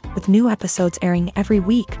basis, with new episodes airing every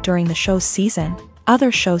week during the show's season.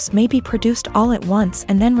 Other shows may be produced all at once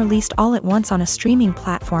and then released all at once on a streaming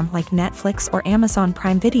platform like Netflix or Amazon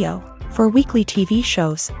Prime Video. For weekly TV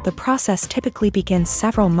shows, the process typically begins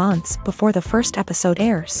several months before the first episode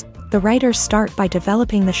airs. The writers start by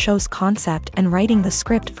developing the show's concept and writing the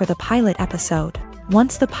script for the pilot episode.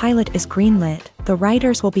 Once the pilot is greenlit, the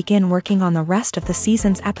writers will begin working on the rest of the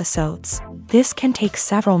season's episodes. This can take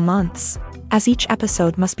several months, as each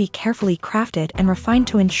episode must be carefully crafted and refined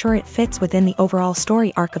to ensure it fits within the overall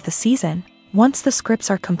story arc of the season. Once the scripts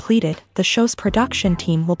are completed, the show's production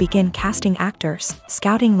team will begin casting actors,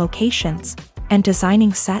 scouting locations, and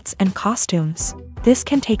designing sets and costumes. This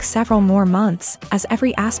can take several more months, as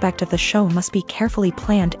every aspect of the show must be carefully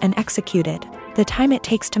planned and executed. The time it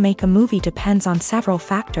takes to make a movie depends on several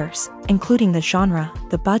factors, including the genre,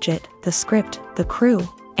 the budget, the script, the crew,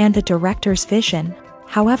 and the director's vision.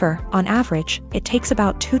 However, on average, it takes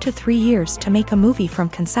about 2 to 3 years to make a movie from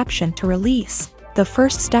conception to release. The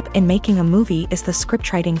first step in making a movie is the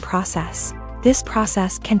scriptwriting process. This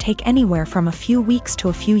process can take anywhere from a few weeks to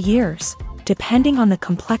a few years, depending on the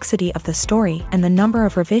complexity of the story and the number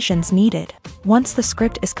of revisions needed. Once the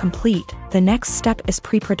script is complete, the next step is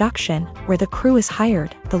pre-production, where the crew is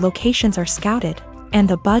hired, the locations are scouted, and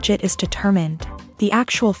the budget is determined. The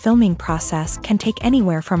actual filming process can take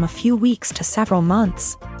anywhere from a few weeks to several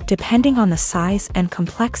months, depending on the size and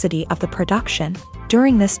complexity of the production.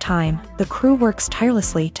 During this time, the crew works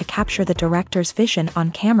tirelessly to capture the director's vision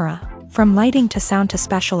on camera. From lighting to sound to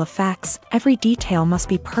special effects, every detail must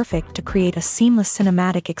be perfect to create a seamless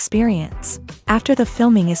cinematic experience. After the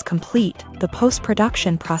filming is complete, the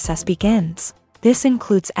post-production process begins. This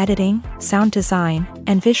includes editing, sound design,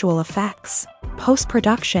 and visual effects.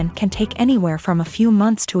 Post-production can take anywhere from a few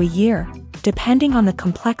months to a year, depending on the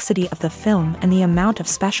complexity of the film and the amount of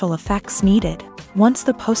special effects needed. Once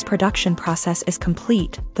the post-production process is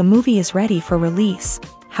complete, the movie is ready for release.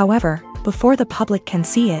 However, before the public can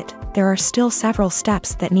see it, there are still several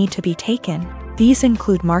steps that need to be taken. These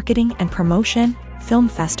include marketing and promotion, film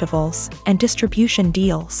festivals, and distribution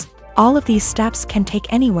deals. All of these steps can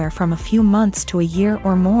take anywhere from a few months to a year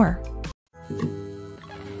or more.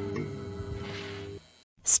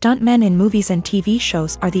 Stuntmen in movies and TV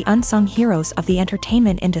shows are the unsung heroes of the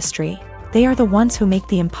entertainment industry. They are the ones who make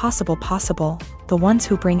the impossible possible, the ones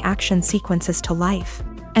who bring action sequences to life,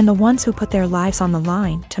 and the ones who put their lives on the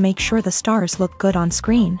line to make sure the stars look good on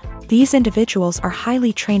screen. These individuals are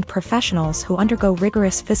highly trained professionals who undergo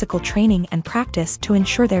rigorous physical training and practice to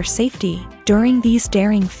ensure their safety during these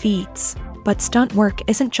daring feats. But stunt work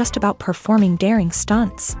isn't just about performing daring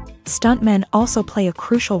stunts. Stuntmen also play a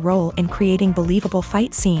crucial role in creating believable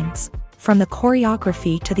fight scenes. From the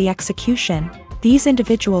choreography to the execution, these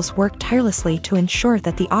individuals work tirelessly to ensure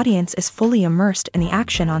that the audience is fully immersed in the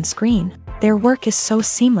action on screen. Their work is so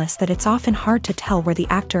seamless that it's often hard to tell where the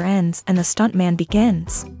actor ends and the stuntman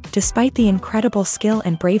begins. Despite the incredible skill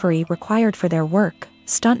and bravery required for their work,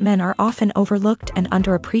 stuntmen are often overlooked and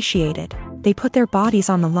underappreciated. They put their bodies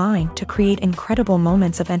on the line to create incredible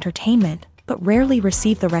moments of entertainment, but rarely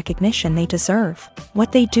receive the recognition they deserve.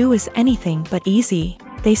 What they do is anything but easy.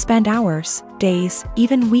 They spend hours, days,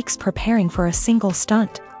 even weeks preparing for a single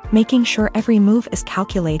stunt, making sure every move is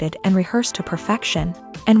calculated and rehearsed to perfection.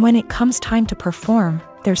 And when it comes time to perform,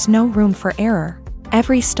 there's no room for error.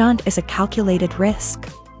 Every stunt is a calculated risk.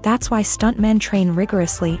 That's why stuntmen train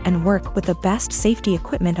rigorously and work with the best safety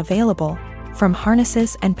equipment available, from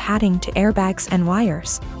harnesses and padding to airbags and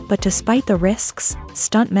wires. But despite the risks,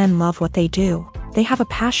 stuntmen love what they do. They have a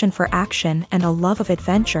passion for action and a love of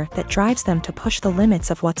adventure that drives them to push the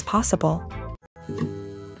limits of what's possible.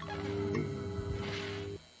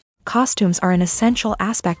 Costumes are an essential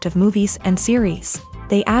aspect of movies and series.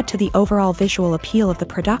 They add to the overall visual appeal of the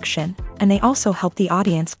production, and they also help the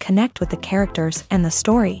audience connect with the characters and the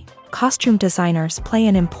story. Costume designers play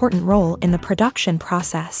an important role in the production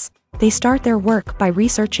process. They start their work by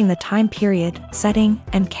researching the time period, setting,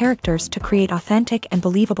 and characters to create authentic and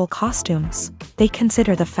believable costumes. They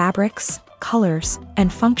consider the fabrics, colors, and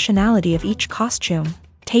functionality of each costume,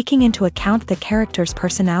 taking into account the character's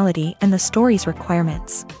personality and the story's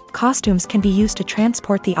requirements. Costumes can be used to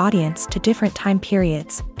transport the audience to different time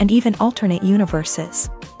periods and even alternate universes.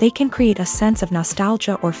 They can create a sense of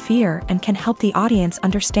nostalgia or fear and can help the audience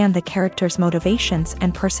understand the character's motivations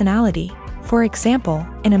and personality. For example,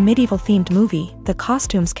 in a medieval-themed movie, the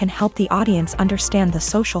costumes can help the audience understand the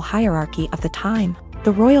social hierarchy of the time.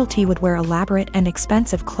 The royalty would wear elaborate and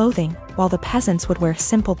expensive clothing, while the peasants would wear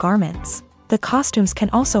simple garments. The costumes can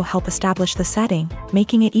also help establish the setting,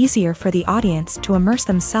 making it easier for the audience to immerse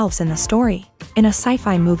themselves in the story. In a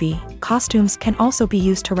sci-fi movie, costumes can also be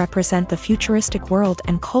used to represent the futuristic world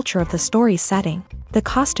and culture of the story's setting. The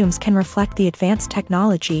costumes can reflect the advanced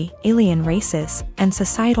technology, alien races, and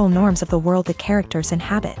societal norms of the world the characters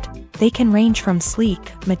inhabit. They can range from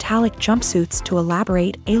sleek, metallic jumpsuits to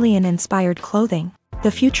elaborate, alien-inspired clothing.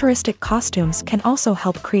 The futuristic costumes can also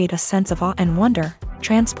help create a sense of awe and wonder,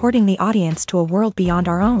 transporting the audience to a world beyond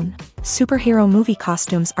our own. Superhero movie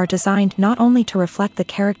costumes are designed not only to reflect the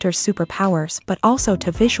character's superpowers but also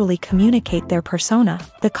to visually communicate their persona.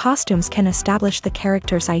 The costumes can establish the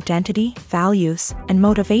character's identity, values, and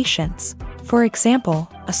motivations. For example,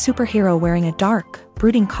 a superhero wearing a dark,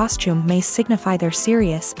 brooding costume may signify their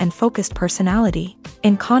serious and focused personality.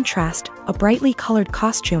 In contrast, a brightly colored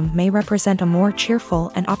costume may represent a more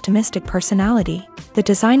cheerful and optimistic personality. The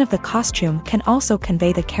design of the costume can also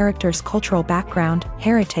convey the character's cultural background,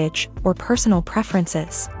 heritage, or personal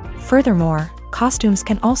preferences. Furthermore, costumes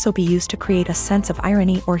can also be used to create a sense of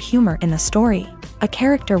irony or humor in the story. A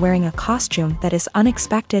character wearing a costume that is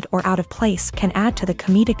unexpected or out of place can add to the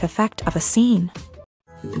comedic effect of a scene.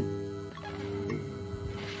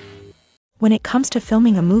 When it comes to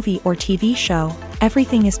filming a movie or TV show,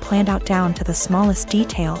 everything is planned out down to the smallest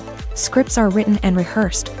detail. Scripts are written and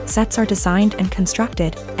rehearsed, sets are designed and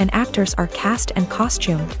constructed, and actors are cast and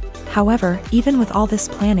costumed. However, even with all this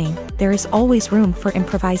planning, there is always room for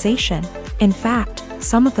improvisation. In fact,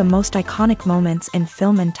 some of the most iconic moments in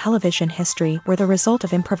film and television history were the result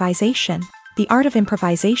of improvisation. The art of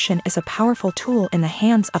improvisation is a powerful tool in the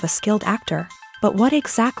hands of a skilled actor. But what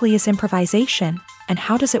exactly is improvisation, and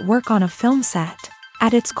how does it work on a film set?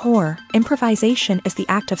 At its core, improvisation is the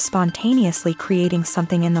act of spontaneously creating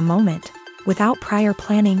something in the moment, without prior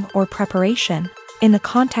planning or preparation. In the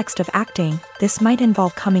context of acting, this might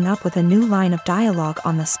involve coming up with a new line of dialogue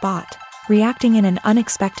on the spot, reacting in an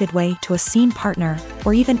unexpected way to a scene partner,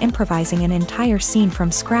 or even improvising an entire scene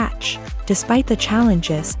from scratch. Despite the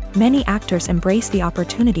challenges, many actors embrace the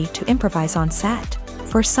opportunity to improvise on set.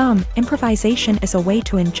 For some, improvisation is a way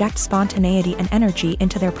to inject spontaneity and energy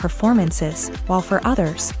into their performances, while for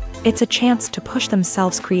others, it's a chance to push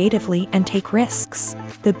themselves creatively and take risks.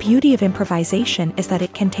 The beauty of improvisation is that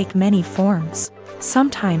it can take many forms.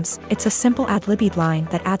 Sometimes, it's a simple ad-libbed line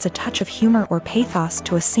that adds a touch of humor or pathos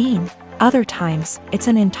to a scene. Other times, it's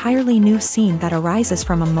an entirely new scene that arises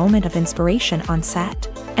from a moment of inspiration on set.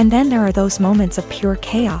 And then there are those moments of pure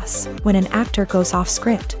chaos, when an actor goes off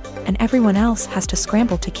script, and everyone else has to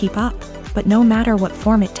scramble to keep up. But no matter what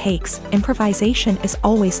form it takes, improvisation is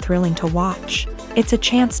always thrilling to watch. It's a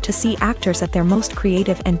chance to see actors at their most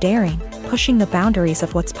creative and daring, pushing the boundaries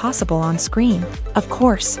of what's possible on screen. Of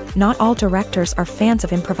course, not all directors are fans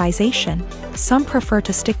of improvisation. Some prefer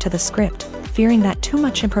to stick to the script, fearing that too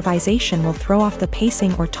much improvisation will throw off the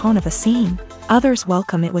pacing or tone of a scene. Others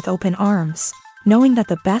welcome it with open arms, knowing that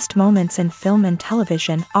the best moments in film and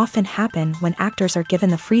television often happen when actors are given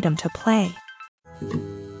the freedom to play.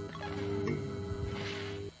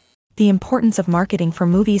 The importance of marketing for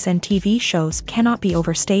movies and TV shows cannot be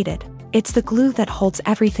overstated. It's the glue that holds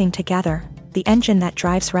everything together, the engine that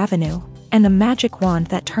drives revenue, and the magic wand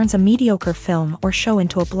that turns a mediocre film or show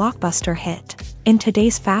into a blockbuster hit. In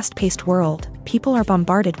today's fast-paced world, people are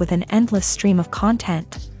bombarded with an endless stream of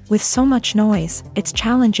content. With so much noise, it's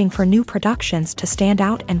challenging for new productions to stand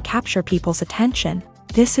out and capture people's attention.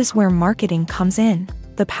 This is where marketing comes in.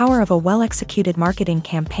 The power of a well-executed marketing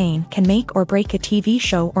campaign can make or break a TV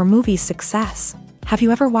show or movie's success. Have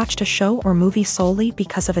you ever watched a show or movie solely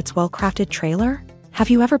because of its well-crafted trailer? Have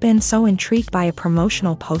you ever been so intrigued by a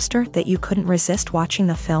promotional poster that you couldn't resist watching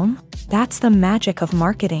the film? That's the magic of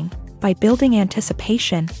marketing. By building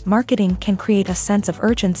anticipation, marketing can create a sense of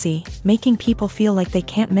urgency, making people feel like they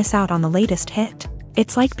can't miss out on the latest hit.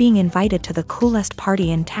 It's like being invited to the coolest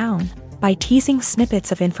party in town. By teasing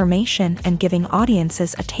snippets of information and giving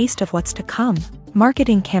audiences a taste of what's to come,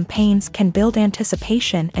 marketing campaigns can build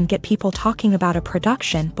anticipation and get people talking about a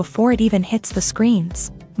production before it even hits the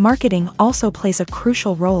screens. Marketing also plays a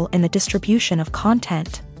crucial role in the distribution of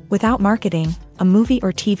content. Without marketing, a movie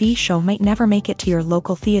or TV show might never make it to your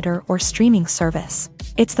local theater or streaming service.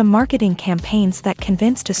 It's the marketing campaigns that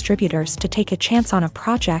convince distributors to take a chance on a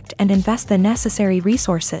project and invest the necessary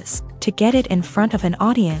resources to get it in front of an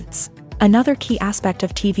audience. Another key aspect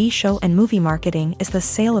of TV show and movie marketing is the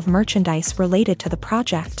sale of merchandise related to the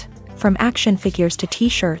project. From action figures to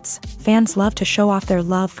t-shirts, fans love to show off their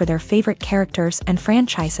love for their favorite characters and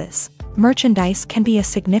franchises. Merchandise can be a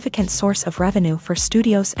significant source of revenue for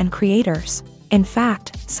studios and creators. In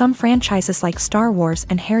fact, some franchises like Star Wars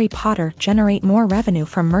and Harry Potter generate more revenue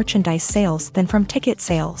from merchandise sales than from ticket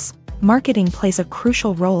sales. Marketing plays a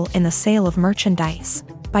crucial role in the sale of merchandise.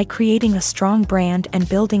 By creating a strong brand and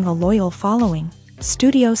building a loyal following,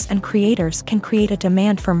 studios and creators can create a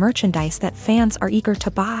demand for merchandise that fans are eager to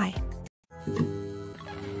buy.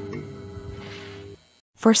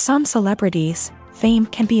 For some celebrities, fame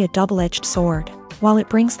can be a double-edged sword. While it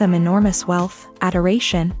brings them enormous wealth,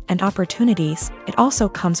 adoration, and opportunities, it also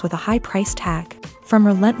comes with a high price tag. From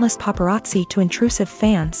relentless paparazzi to intrusive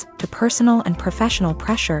fans, to personal and professional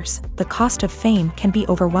pressures, the cost of fame can be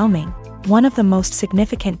overwhelming. One of the most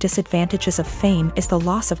significant disadvantages of fame is the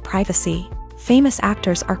loss of privacy. Famous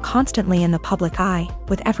actors are constantly in the public eye,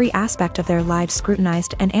 with every aspect of their lives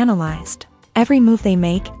scrutinized and analyzed. Every move they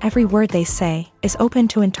make, every word they say, is open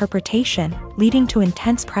to interpretation, leading to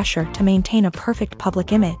intense pressure to maintain a perfect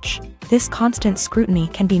public image. This constant scrutiny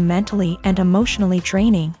can be mentally and emotionally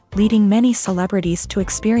draining, leading many celebrities to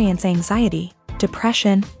experience anxiety,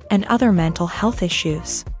 depression, and other mental health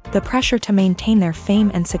issues. The pressure to maintain their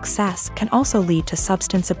fame and success can also lead to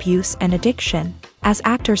substance abuse and addiction, as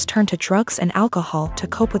actors turn to drugs and alcohol to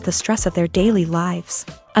cope with the stress of their daily lives.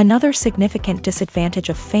 Another significant disadvantage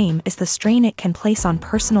of fame is the strain it can place on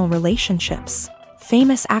personal relationships.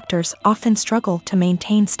 Famous actors often struggle to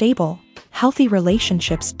maintain stable, healthy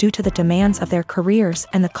relationships due to the demands of their careers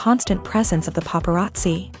and the constant presence of the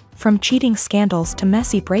paparazzi. From cheating scandals to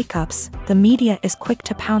messy breakups, the media is quick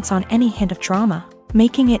to pounce on any hint of drama,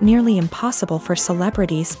 making it nearly impossible for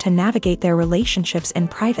celebrities to navigate their relationships in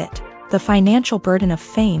private. The financial burden of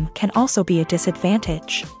fame can also be a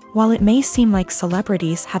disadvantage. While it may seem like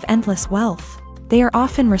celebrities have endless wealth, they are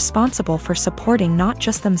often responsible for supporting not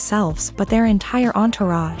just themselves but their entire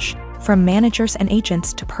entourage. From managers and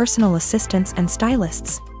agents to personal assistants and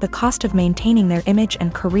stylists, the cost of maintaining their image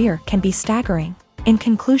and career can be staggering. In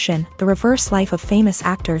conclusion, the reverse life of famous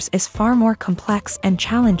actors is far more complex and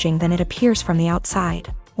challenging than it appears from the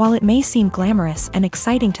outside. While it may seem glamorous and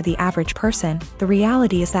exciting to the average person, the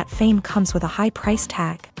reality is that fame comes with a high price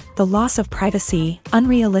tag. The loss of privacy,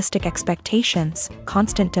 unrealistic expectations,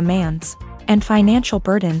 constant demands, and financial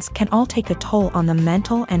burdens can all take a toll on the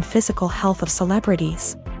mental and physical health of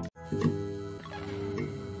celebrities.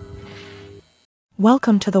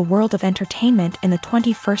 Welcome to the world of entertainment in the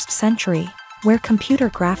 21st century, where computer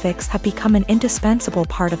graphics have become an indispensable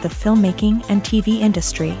part of the filmmaking and TV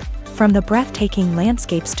industry. From the breathtaking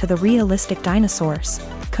landscapes to the realistic dinosaurs,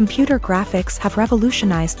 computer graphics have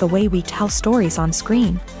revolutionized the way we tell stories on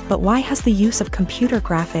screen. But why has the use of computer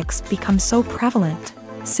graphics become so prevalent?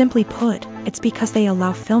 Simply put, it's because they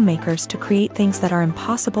allow filmmakers to create things that are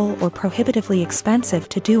impossible or prohibitively expensive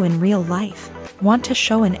to do in real life. Want to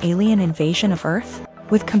show an alien invasion of Earth?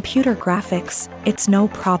 With computer graphics, it's no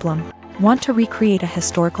problem. Want to recreate a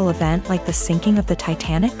historical event like the sinking of the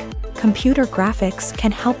Titanic? Computer graphics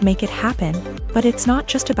can help make it happen, but it's not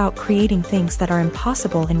just about creating things that are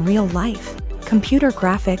impossible in real life. Computer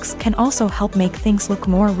graphics can also help make things look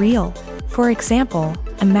more real. For example,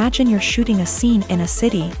 imagine you're shooting a scene in a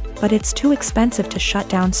city, but it's too expensive to shut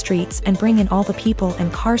down streets and bring in all the people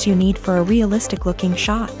and cars you need for a realistic-looking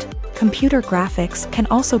shot. Computer graphics can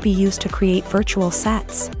also be used to create virtual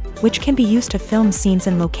sets, which can be used to film scenes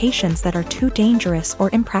in locations that are too dangerous or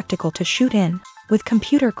impractical to shoot in. With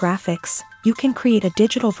computer graphics, you can create a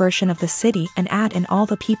digital version of the city and add in all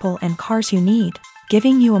the people and cars you need,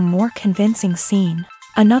 giving you a more convincing scene.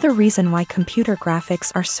 Another reason why computer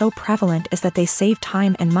graphics are so prevalent is that they save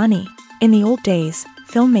time and money. In the old days,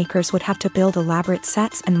 filmmakers would have to build elaborate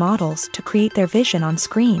sets and models to create their vision on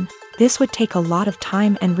screen. This would take a lot of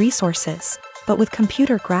time and resources. But with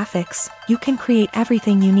computer graphics, you can create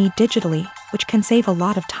everything you need digitally, which can save a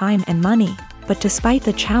lot of time and money. But despite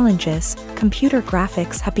the challenges, computer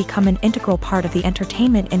graphics have become an integral part of the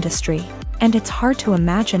entertainment industry, and it's hard to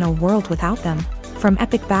imagine a world without them. From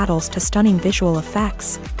epic battles to stunning visual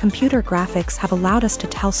effects, computer graphics have allowed us to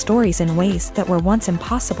tell stories in ways that were once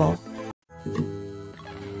impossible.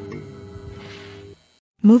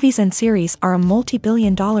 Movies and series are a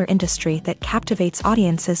multi-billion-dollar industry that captivates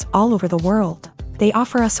audiences all over the world. They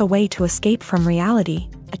offer us a way to escape from reality,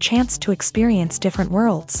 a chance to experience different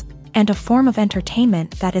worlds, and a form of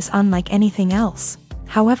entertainment that is unlike anything else.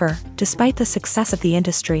 However, despite the success of the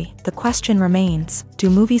industry, the question remains,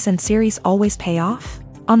 do movies and series always pay off?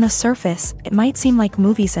 On the surface, it might seem like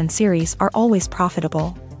movies and series are always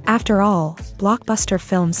profitable. After all, blockbuster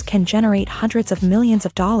films can generate hundreds of millions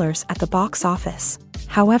of dollars at the box office.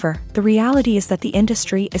 However, the reality is that the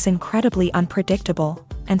industry is incredibly unpredictable,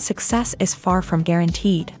 and success is far from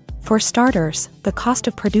guaranteed. For starters, the cost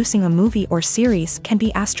of producing a movie or series can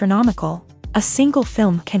be astronomical. A single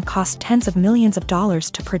film can cost tens of millions of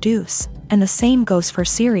dollars to produce, and the same goes for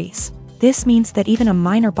series. This means that even a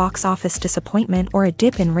minor box office disappointment or a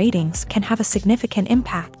dip in ratings can have a significant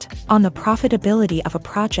impact on the profitability of a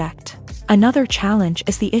project. Another challenge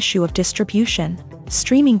is the issue of distribution.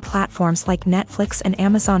 Streaming platforms like Netflix and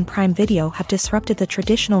Amazon Prime Video have disrupted the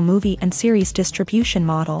traditional movie and series distribution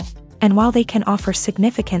model. And while they can offer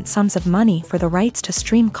significant sums of money for the rights to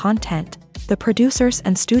stream content, the producers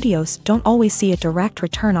and studios don't always see a direct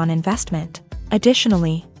return on investment.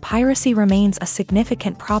 Additionally, piracy remains a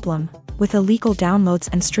significant problem, with illegal downloads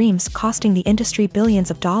and streams costing the industry billions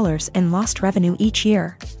of dollars in lost revenue each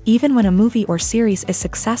year. Even when a movie or series is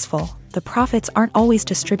successful, the profits aren't always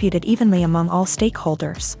distributed evenly among all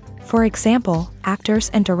stakeholders. For example,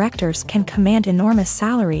 actors and directors can command enormous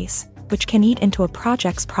salaries, which can eat into a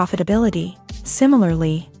project's profitability.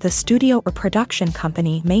 Similarly, the studio or production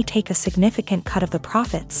company may take a significant cut of the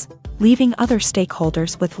profits, leaving other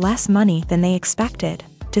stakeholders with less money than they expected.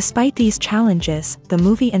 Despite these challenges, the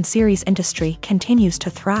movie and series industry continues to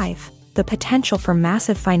thrive. The potential for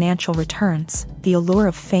massive financial returns, the allure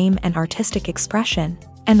of fame and artistic expression,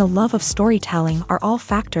 and the love of storytelling are all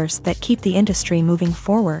factors that keep the industry moving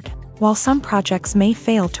forward. While some projects may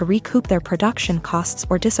fail to recoup their production costs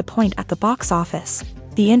or disappoint at the box office,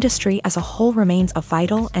 the industry as a whole remains a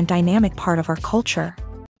vital and dynamic part of our culture.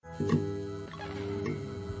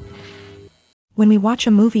 When we watch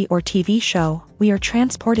a movie or TV show, we are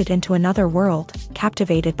transported into another world,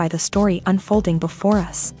 captivated by the story unfolding before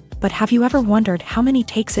us. But have you ever wondered how many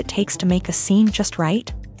takes it takes to make a scene just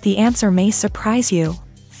right? The answer may surprise you.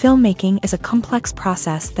 Filmmaking is a complex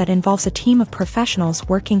process that involves a team of professionals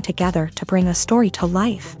working together to bring a story to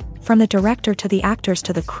life. From the director to the actors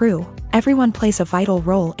to the crew, everyone plays a vital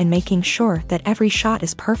role in making sure that every shot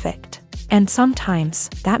is perfect. And sometimes,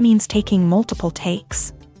 that means taking multiple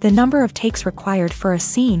takes. The number of takes required for a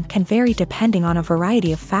scene can vary depending on a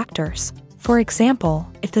variety of factors. For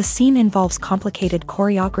example, if the scene involves complicated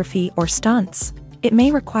choreography or stunts, it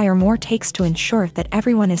may require more takes to ensure that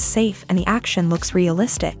everyone is safe and the action looks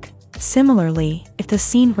realistic. Similarly, if the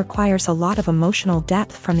scene requires a lot of emotional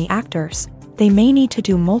depth from the actors, they may need to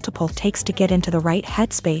do multiple takes to get into the right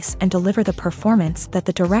headspace and deliver the performance that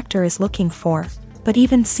the director is looking for. But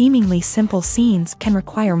even seemingly simple scenes can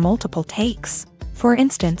require multiple takes. For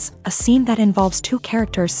instance, a scene that involves two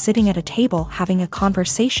characters sitting at a table having a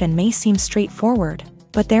conversation may seem straightforward,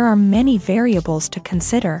 but there are many variables to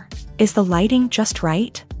consider. Is the lighting just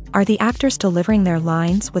right? Are the actors delivering their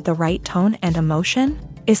lines with the right tone and emotion?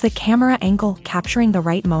 Is the camera angle capturing the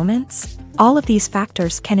right moments? All of these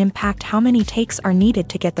factors can impact how many takes are needed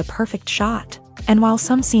to get the perfect shot. And while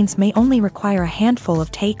some scenes may only require a handful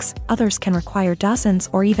of takes, others can require dozens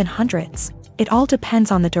or even hundreds. It all depends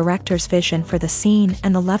on the director's vision for the scene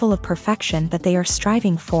and the level of perfection that they are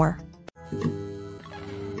striving for.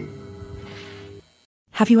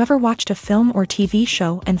 Have you ever watched a film or TV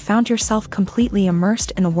show and found yourself completely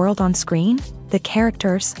immersed in the world on screen? The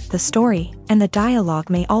characters, the story, and the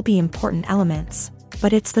dialogue may all be important elements,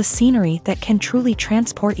 but it's the scenery that can truly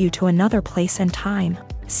transport you to another place and time.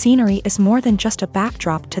 Scenery is more than just a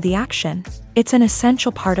backdrop to the action. It's an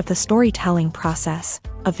essential part of the storytelling process,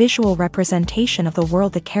 a visual representation of the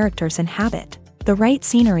world the characters inhabit. The right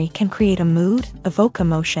scenery can create a mood, evoke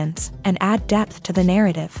emotions, and add depth to the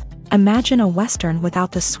narrative. Imagine a Western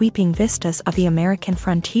without the sweeping vistas of the American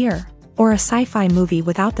frontier, or a sci-fi movie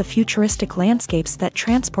without the futuristic landscapes that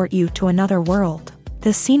transport you to another world.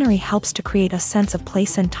 The scenery helps to create a sense of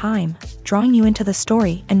place and time, drawing you into the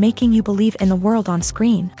story and making you believe in the world on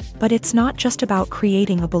screen. But it's not just about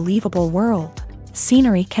creating a believable world.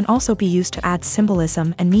 Scenery can also be used to add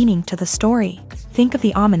symbolism and meaning to the story. Think of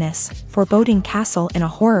the ominous, foreboding castle in a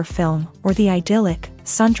horror film, or the idyllic,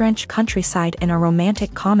 sun-drenched countryside in a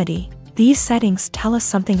romantic comedy. These settings tell us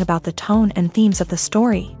something about the tone and themes of the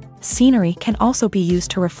story. Scenery can also be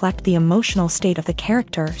used to reflect the emotional state of the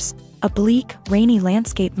characters. A bleak, rainy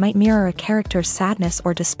landscape might mirror a character's sadness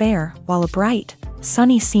or despair, while a bright,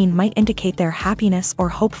 sunny scene might indicate their happiness or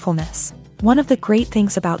hopefulness. One of the great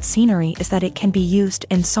things about scenery is that it can be used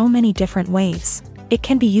in so many different ways. It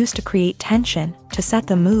can be used to create tension, to set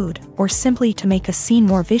the mood, or simply to make a scene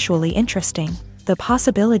more visually interesting. The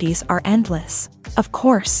possibilities are endless. Of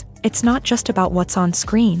course, it's not just about what's on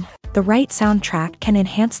screen. The right soundtrack can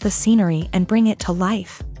enhance the scenery and bring it to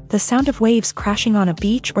life. The sound of waves crashing on a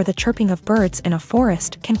beach or the chirping of birds in a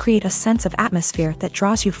forest can create a sense of atmosphere that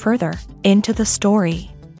draws you further into the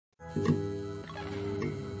story.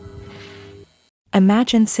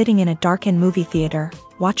 Imagine sitting in a darkened movie theater,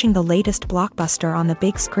 watching the latest blockbuster on the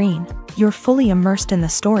big screen. You're fully immersed in the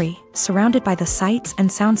story, surrounded by the sights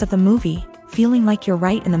and sounds of the movie, feeling like you're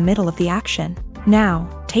right in the middle of the action. Now,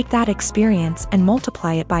 take that experience and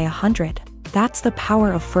multiply it by 100. That's the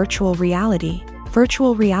power of virtual reality.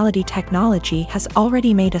 Virtual reality technology has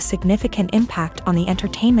already made a significant impact on the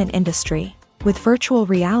entertainment industry. With virtual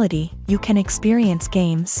reality, you can experience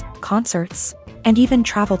games, concerts, and even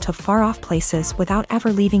travel to far-off places without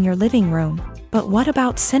ever leaving your living room. But what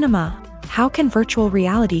about cinema? How can virtual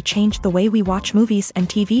reality change the way we watch movies and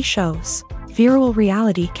TV shows? Virtual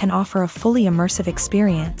reality can offer a fully immersive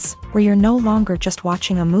experience, where you're no longer just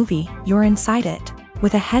watching a movie, you're inside it.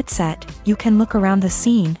 With a headset, you can look around the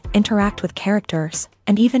scene, interact with characters,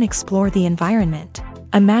 and even explore the environment.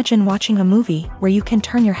 Imagine watching a movie where you can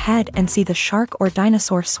turn your head and see the shark or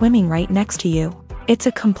dinosaur swimming right next to you. It's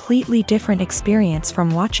a completely different experience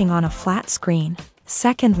from watching on a flat screen.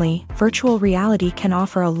 Secondly, virtual reality can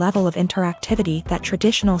offer a level of interactivity that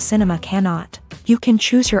traditional cinema cannot. You can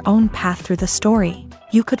choose your own path through the story.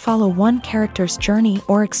 You could follow one character's journey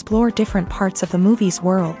or explore different parts of the movie's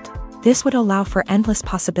world. This would allow for endless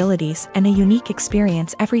possibilities and a unique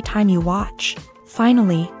experience every time you watch.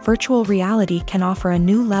 Finally, virtual reality can offer a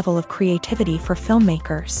new level of creativity for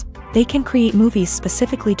filmmakers. They can create movies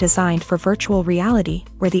specifically designed for virtual reality,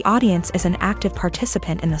 where the audience is an active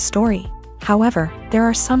participant in the story. However, there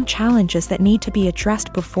are some challenges that need to be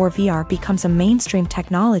addressed before VR becomes a mainstream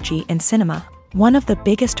technology in cinema. One of the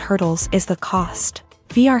biggest hurdles is the cost.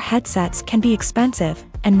 VR headsets can be expensive,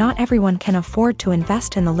 and not everyone can afford to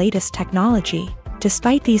invest in the latest technology.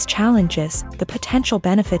 Despite these challenges, the potential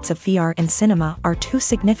benefits of VR in cinema are too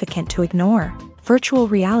significant to ignore. Virtual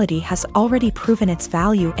reality has already proven its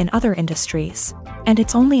value in other industries, and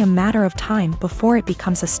it's only a matter of time before it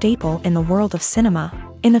becomes a staple in the world of cinema.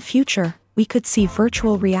 In the future, we could see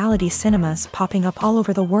virtual reality cinemas popping up all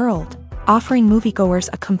over the world, offering moviegoers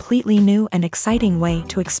a completely new and exciting way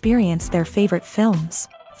to experience their favorite films.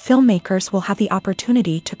 Filmmakers will have the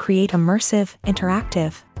opportunity to create immersive,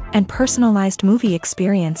 interactive, and personalized movie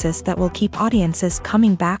experiences that will keep audiences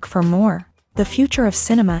coming back for more. The future of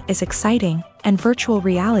cinema is exciting, and virtual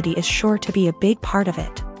reality is sure to be a big part of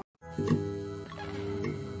it.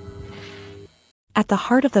 At the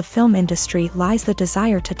heart of the film industry lies the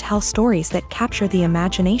desire to tell stories that capture the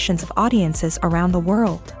imaginations of audiences around the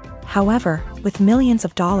world. However, with millions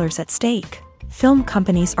of dollars at stake, film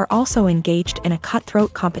companies are also engaged in a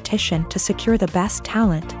cutthroat competition to secure the best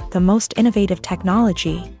talent, the most innovative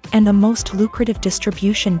technology, and the most lucrative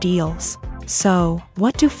distribution deals. So,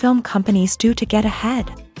 what do film companies do to get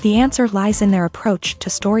ahead? The answer lies in their approach to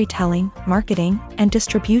storytelling, marketing, and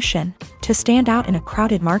distribution. To stand out in a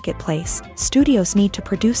crowded marketplace, studios need to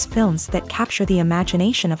produce films that capture the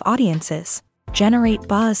imagination of audiences, generate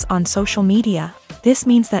buzz on social media. This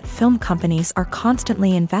means that film companies are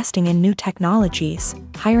constantly investing in new technologies,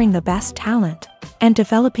 hiring the best talent, and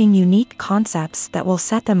developing unique concepts that will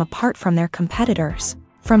set them apart from their competitors.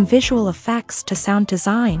 From visual effects to sound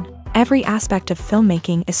design, every aspect of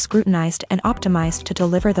filmmaking is scrutinized and optimized to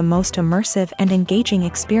deliver the most immersive and engaging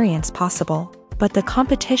experience possible. But the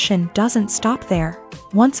competition doesn't stop there.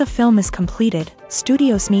 Once a film is completed,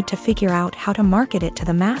 studios need to figure out how to market it to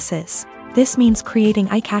the masses. This means creating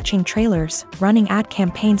eye-catching trailers, running ad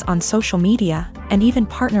campaigns on social media, and even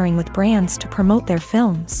partnering with brands to promote their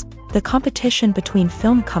films. The competition between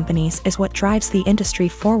film companies is what drives the industry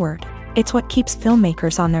forward. It's what keeps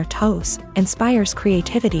filmmakers on their toes, inspires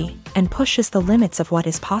creativity, and pushes the limits of what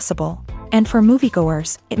is possible. And for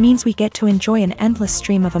moviegoers, it means we get to enjoy an endless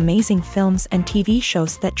stream of amazing films and TV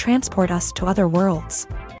shows that transport us to other worlds.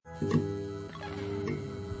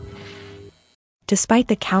 Despite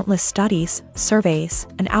the countless studies, surveys,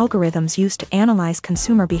 and algorithms used to analyze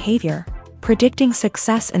consumer behavior, predicting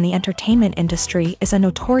success in the entertainment industry is a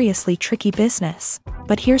notoriously tricky business.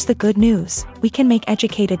 But here's the good news: we can make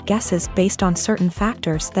educated guesses based on certain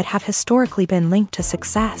factors that have historically been linked to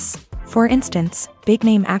success. For instance,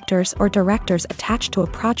 big-name actors or directors attached to a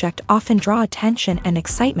project often draw attention and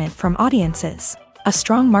excitement from audiences. A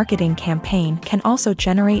strong marketing campaign can also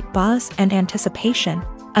generate buzz and anticipation,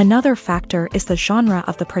 Another factor is the genre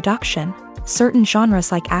of the production. Certain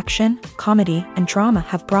genres like action, comedy, and drama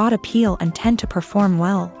have broad appeal and tend to perform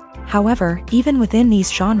well. However, even within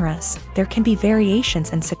these genres, there can be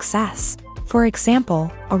variations in success. For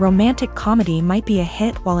example, a romantic comedy might be a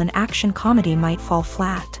hit while an action comedy might fall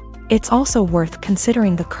flat. It's also worth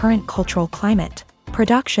considering the current cultural climate.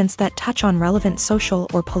 Productions that touch on relevant social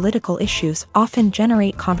or political issues often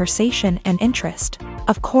generate conversation and interest.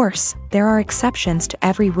 Of course, there are exceptions to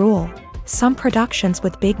every rule. Some productions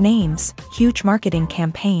with big names, huge marketing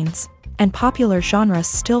campaigns, and popular genres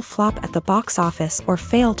still flop at the box office or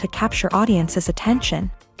fail to capture audiences'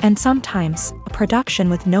 attention. And sometimes, a production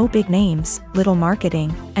with no big names, little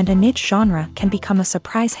marketing, and a niche genre can become a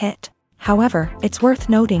surprise hit. However, it's worth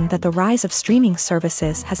noting that the rise of streaming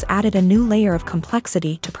services has added a new layer of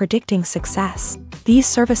complexity to predicting success. These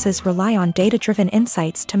services rely on data-driven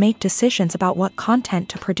insights to make decisions about what content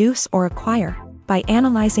to produce or acquire. By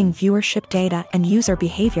analyzing viewership data and user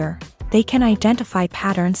behavior, they can identify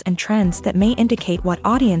patterns and trends that may indicate what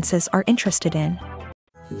audiences are interested in.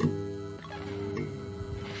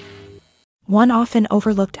 One often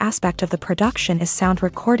overlooked aspect of the production is sound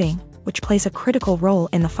recording, which plays a critical role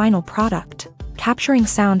in the final product. Capturing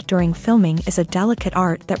sound during filming is a delicate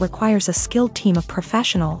art that requires a skilled team of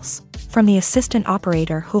professionals. From the assistant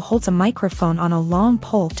operator who holds a microphone on a long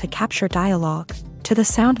pole to capture dialogue, to the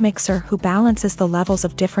sound mixer who balances the levels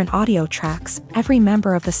of different audio tracks, every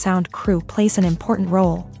member of the sound crew plays an important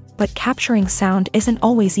role. But capturing sound isn't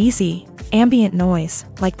always easy. Ambient noise,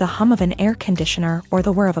 like the hum of an air conditioner or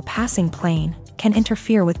the whir of a passing plane, can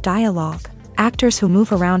interfere with dialogue. Actors who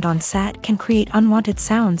move around on set can create unwanted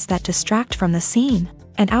sounds that distract from the scene.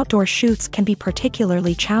 And outdoor shoots can be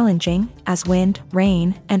particularly challenging, as wind,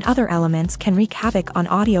 rain, and other elements can wreak havoc on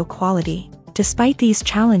audio quality. Despite these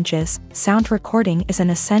challenges, sound recording is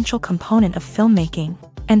an essential component of filmmaking.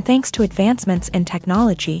 And thanks to advancements in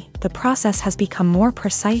technology, the process has become more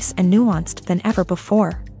precise and nuanced than ever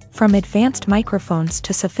before. From advanced microphones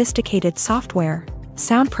to sophisticated software,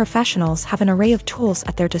 sound professionals have an array of tools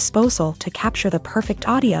at their disposal to capture the perfect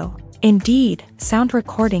audio. Indeed, sound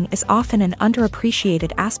recording is often an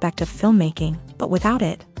underappreciated aspect of filmmaking, but without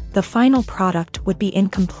it, the final product would be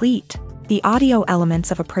incomplete. The audio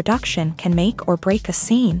elements of a production can make or break a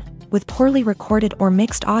scene, with poorly recorded or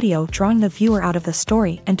mixed audio drawing the viewer out of the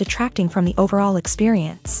story and detracting from the overall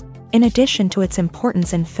experience. In addition to its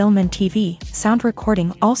importance in film and TV, sound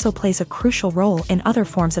recording also plays a crucial role in other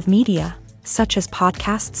forms of media, such as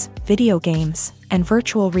podcasts, video games, and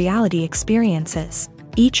virtual reality experiences.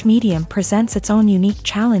 Each medium presents its own unique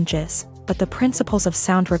challenges, but the principles of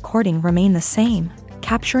sound recording remain the same: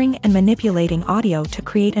 capturing and manipulating audio to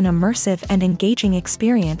create an immersive and engaging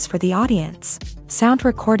experience for the audience. Sound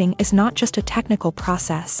recording is not just a technical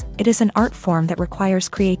process, it is an art form that requires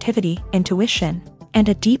creativity, intuition, and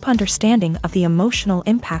a deep understanding of the emotional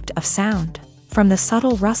impact of sound. From the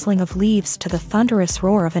subtle rustling of leaves to the thunderous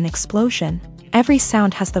roar of an explosion, every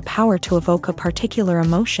sound has the power to evoke a particular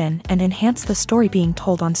emotion and enhance the story being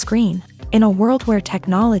told on screen. In a world where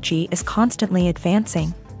technology is constantly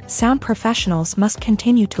advancing, sound professionals must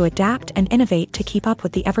continue to adapt and innovate to keep up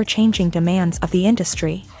with the ever-changing demands of the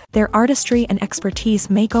industry. Their artistry and expertise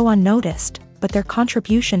may go unnoticed, but their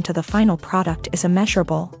contribution to the final product is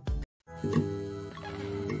immeasurable.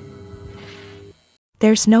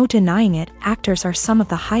 There's no denying it, actors are some of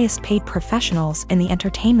the highest paid professionals in the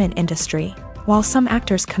entertainment industry. While some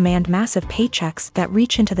actors command massive paychecks that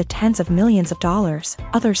reach into the tens of millions of dollars,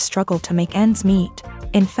 others struggle to make ends meet.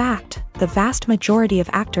 In fact, the vast majority of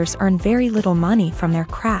actors earn very little money from their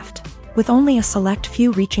craft, with only a select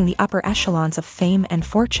few reaching the upper echelons of fame and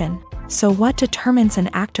fortune. So what determines an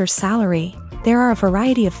actor's salary? There are a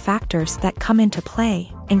variety of factors that come into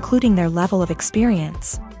play, including their level of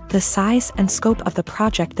experience, the size and scope of the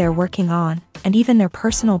project they're working on, and even their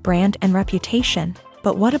personal brand and reputation.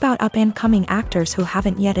 But what about up-and-coming actors who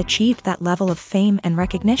haven't yet achieved that level of fame and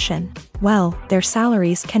recognition? Well, their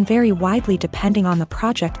salaries can vary widely depending on the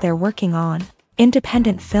project they're working on.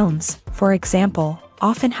 Independent films, for example,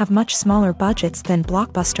 often have much smaller budgets than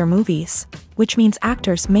blockbuster movies, which means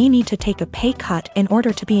actors may need to take a pay cut in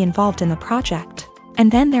order to be involved in the project. And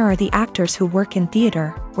then there are the actors who work in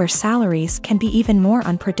theater, where salaries can be even more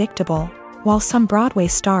unpredictable. While some Broadway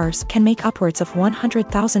stars can make upwards of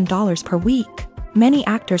 $100,000 per week, many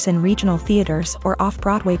actors in regional theaters or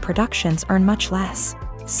off-Broadway productions earn much less,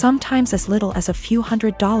 sometimes as little as a few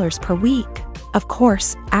 $100s per week. Of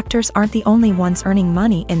course, actors aren't the only ones earning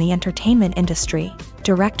money in the entertainment industry.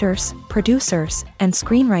 Directors, producers, and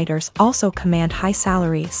screenwriters also command high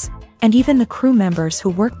salaries. And even the crew members who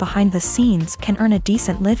work behind the scenes can earn a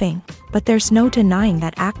decent living. But there's no denying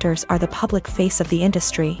that actors are the public face of the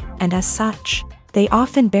industry, and as such, they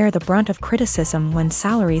often bear the brunt of criticism when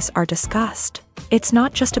salaries are discussed. It's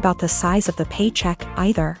not just about the size of the paycheck,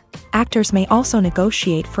 either. Actors may also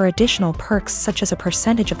negotiate for additional perks such as a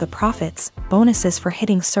percentage of the profits, bonuses for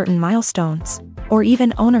hitting certain milestones, or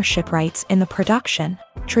even ownership rights in the production.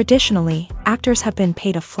 Traditionally, actors have been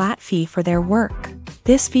paid a flat fee for their work.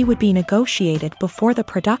 This fee would be negotiated before the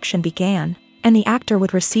production began, and the actor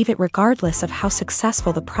would receive it regardless of how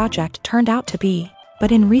successful the project turned out to be.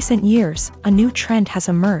 But in recent years, a new trend has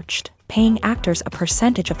emerged, paying actors a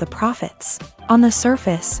percentage of the profits. On the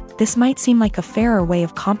surface, this might seem like a fairer way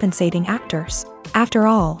of compensating actors. After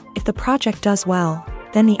all, if the project does well,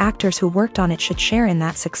 then the actors who worked on it should share in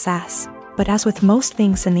that success. But as with most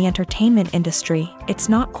things in the entertainment industry, it's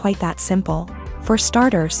not quite that simple. For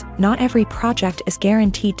starters, not every project is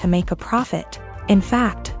guaranteed to make a profit. In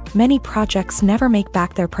fact, many projects never make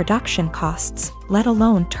back their production costs, let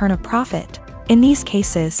alone turn a profit. In these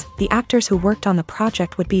cases, the actors who worked on the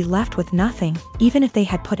project would be left with nothing, even if they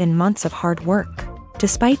had put in months of hard work.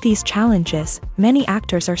 Despite these challenges, many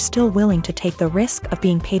actors are still willing to take the risk of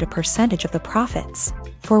being paid a percentage of the profits.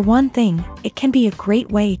 For one thing, it can be a great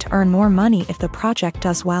way to earn more money if the project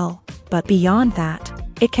does well. But beyond that,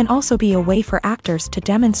 it can also be a way for actors to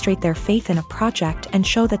demonstrate their faith in a project and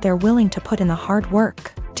show that they're willing to put in the hard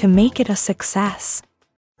work to make it a success.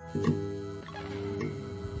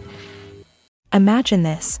 Imagine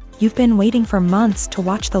this: you've been waiting for months to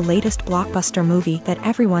watch the latest blockbuster movie that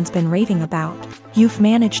everyone's been raving about. You've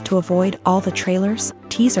managed to avoid all the trailers,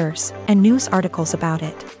 teasers, and news articles about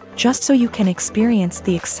it, just so you can experience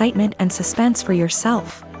the excitement and suspense for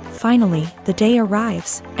yourself. Finally, the day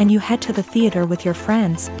arrives, and you head to the theater with your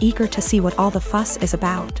friends, eager to see what all the fuss is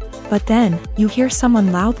about. But then, you hear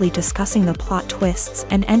someone loudly discussing the plot twists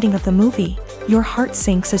and ending of the movie. Your heart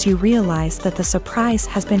sinks as you realize that the surprise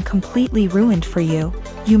has been completely ruined for you.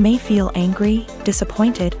 You may feel angry,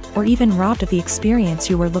 disappointed, or even robbed of the experience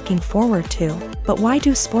you were looking forward to. But why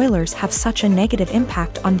do spoilers have such a negative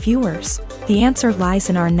impact on viewers? The answer lies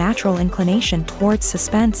in our natural inclination towards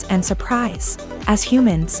suspense and surprise. As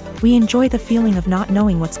humans, we enjoy the feeling of not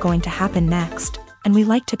knowing what's going to happen next, and we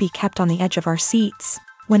like to be kept on the edge of our seats.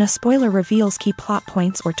 When a spoiler reveals key plot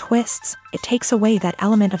points or twists, it takes away that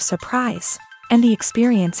element of surprise, and the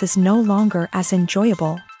experience is no longer as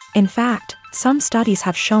enjoyable. In fact, some studies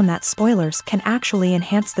have shown that spoilers can actually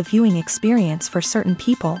enhance the viewing experience for certain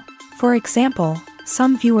people. For example,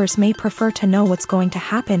 some viewers may prefer to know what's going to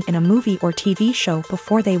happen in a movie or TV show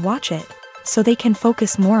before they watch it, so they can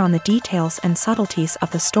focus more on the details and subtleties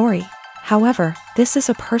of the story. However, this is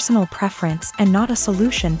a personal preference and not a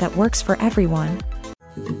solution that works for everyone.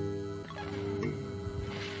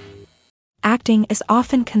 Acting is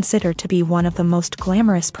often considered to be one of the most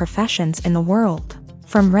glamorous professions in the world.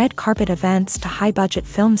 From red carpet events to high-budget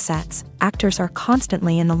film sets, actors are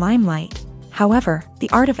constantly in the limelight. However, the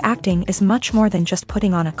art of acting is much more than just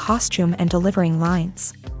putting on a costume and delivering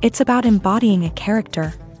lines. It's about embodying a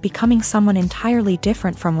character, becoming someone entirely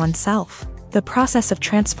different from oneself. The process of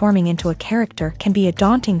transforming into a character can be a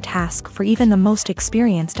daunting task for even the most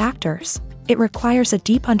experienced actors. It requires a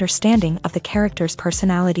deep understanding of the character's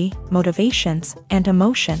personality, motivations, and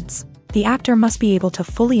emotions. The actor must be able to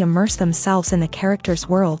fully immerse themselves in the character's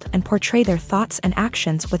world and portray their thoughts and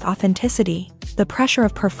actions with authenticity. The pressure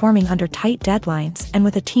of performing under tight deadlines and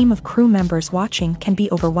with a team of crew members watching can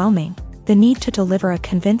be overwhelming. The need to deliver a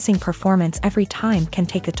convincing performance every time can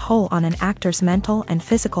take a toll on an actor's mental and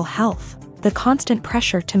physical health. The constant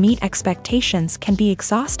pressure to meet expectations can be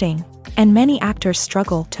exhausting, and many actors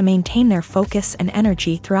struggle to maintain their focus and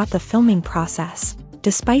energy throughout the filming process.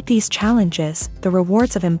 Despite these challenges, the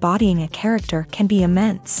rewards of embodying a character can be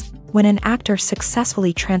immense. When an actor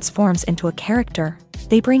successfully transforms into a character,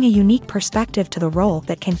 they bring a unique perspective to the role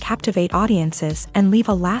that can captivate audiences and leave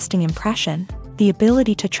a lasting impression. The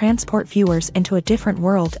ability to transport viewers into a different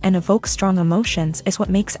world and evoke strong emotions is what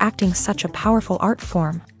makes acting such a powerful art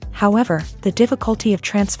form. However, the difficulty of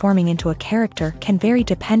transforming into a character can vary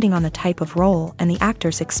depending on the type of role and the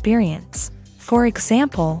actor's experience. For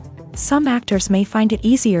example, some actors may find it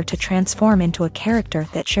easier to transform into a character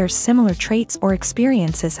that shares similar traits or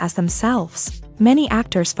experiences as themselves. Many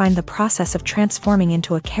actors find the process of transforming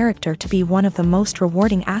into a character to be one of the most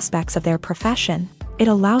rewarding aspects of their profession. It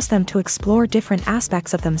allows them to explore different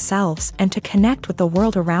aspects of themselves and to connect with the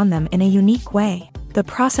world around them in a unique way. The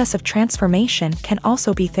process of transformation can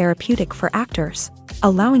also be therapeutic for actors,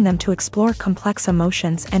 allowing them to explore complex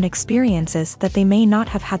emotions and experiences that they may not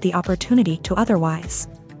have had the opportunity to otherwise.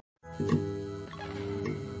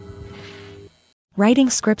 Writing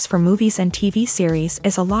scripts for movies and TV series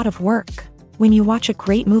is a lot of work. When you watch a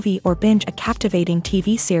great movie or binge a captivating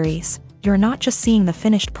TV series, you're not just seeing the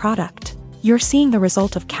finished product. You're seeing the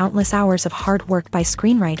result of countless hours of hard work by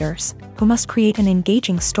screenwriters, who must create an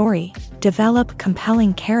engaging story, develop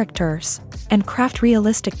compelling characters, and craft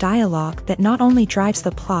realistic dialogue that not only drives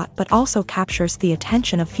the plot but also captures the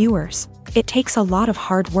attention of viewers. It takes a lot of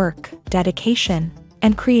hard work, dedication,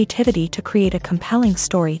 and creativity to create a compelling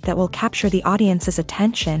story that will capture the audience's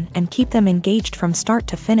attention and keep them engaged from start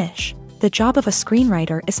to finish. The job of a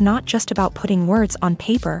screenwriter is not just about putting words on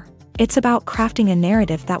paper. It's about crafting a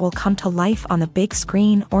narrative that will come to life on the big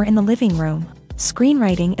screen or in the living room.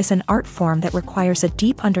 Screenwriting is an art form that requires a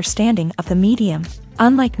deep understanding of the medium.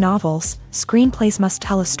 Unlike novels, screenplays must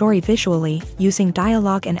tell a story visually, using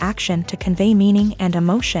dialogue and action to convey meaning and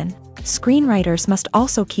emotion. Screenwriters must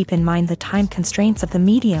also keep in mind the time constraints of the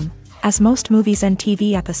medium, as most movies and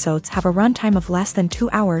TV episodes have a runtime of less than 2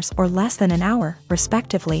 hours or less than an hour,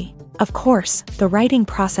 respectively. Of course, the writing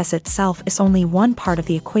process itself is only one part of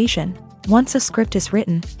the equation. Once a script is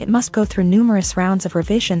written, it must go through numerous rounds of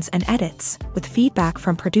revisions and edits, with feedback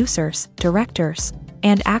from producers, directors,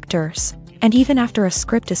 and actors. And even after a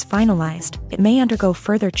script is finalized, it may undergo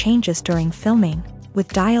further changes during filming,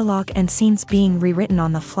 with dialogue and scenes being rewritten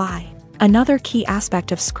on the fly. Another key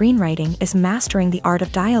aspect of screenwriting is mastering the art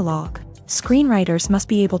of dialogue. Screenwriters must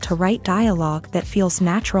be able to write dialogue that feels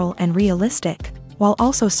natural and realistic, while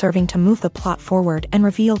also serving to move the plot forward and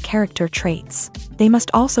reveal character traits. They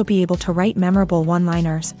must also be able to write memorable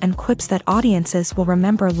one-liners and quips that audiences will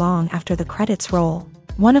remember long after the credits roll.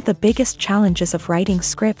 One of the biggest challenges of writing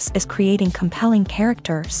scripts is creating compelling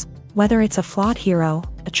characters. Whether it's a flawed hero,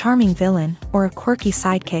 a charming villain, or a quirky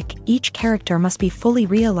sidekick, each character must be fully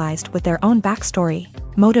realized with their own backstory,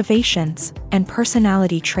 motivations, and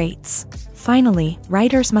personality traits. Finally,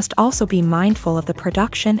 writers must also be mindful of the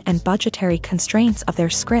production and budgetary constraints of their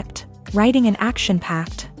script. Writing an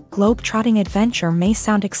action-packed, globe-trotting adventure may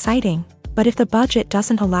sound exciting, but if the budget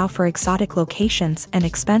doesn't allow for exotic locations and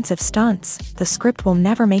expensive stunts, the script will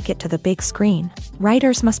never make it to the big screen.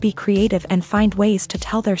 Writers must be creative and find ways to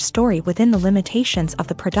tell their story within the limitations of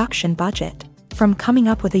the production budget. From coming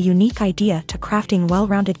up with a unique idea to crafting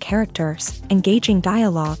well-rounded characters, engaging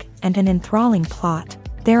dialogue, and an enthralling plot,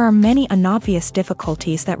 there are many unobvious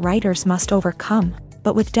difficulties that writers must overcome,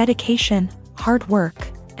 but with dedication, hard work,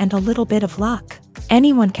 and a little bit of luck,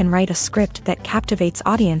 anyone can write a script that captivates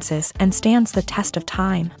audiences and stands the test of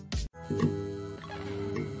time.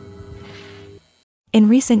 In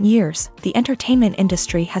recent years, the entertainment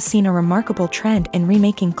industry has seen a remarkable trend in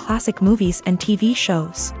remaking classic movies and TV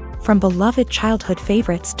shows. From beloved childhood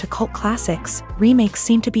favorites to cult classics, remakes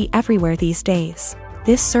seem to be everywhere these days.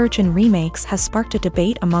 This surge in remakes has sparked a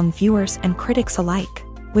debate among viewers and critics alike,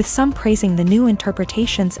 with some praising the new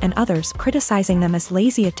interpretations and others criticizing them as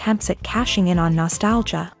lazy attempts at cashing in on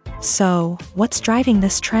nostalgia. So, what's driving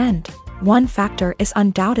this trend? One factor is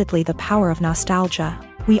undoubtedly the power of nostalgia.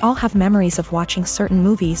 We all have memories of watching certain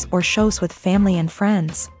movies or shows with family and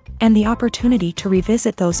friends, and the opportunity to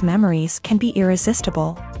revisit those memories can be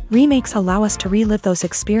irresistible. Remakes allow us to relive those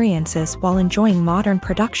experiences while enjoying modern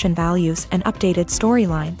production values and updated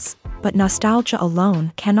storylines. But nostalgia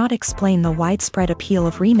alone cannot explain the widespread appeal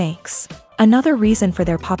of remakes. Another reason for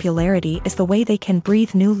their popularity is the way they can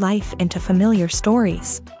breathe new life into familiar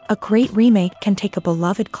stories. A great remake can take a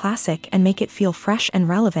beloved classic and make it feel fresh and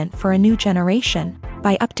relevant for a new generation.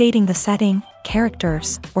 By updating the setting,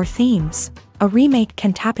 characters, or themes, a remake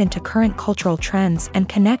can tap into current cultural trends and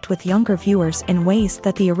connect with younger viewers in ways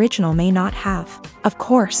that the original may not have. Of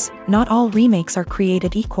course, not all remakes are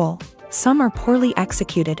created equal. Some are poorly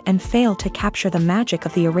executed and fail to capture the magic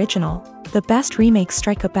of the original. The best remakes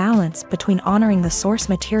strike a balance between honoring the source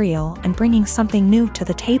material and bringing something new to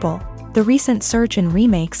the table. The recent surge in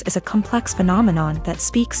remakes is a complex phenomenon that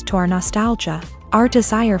speaks to our nostalgia, our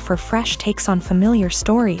desire for fresh takes on familiar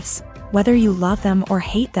stories. Whether you love them or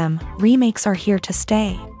hate them, remakes are here to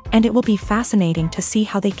stay, and it will be fascinating to see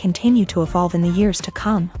how they continue to evolve in the years to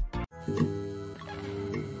come.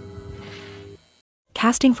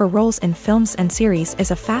 Casting for roles in films and series is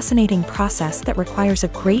a fascinating process that requires a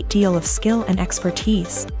great deal of skill and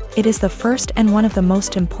expertise. It is the first and one of the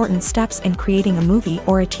most important steps in creating a movie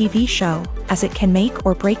or a TV show, as it can make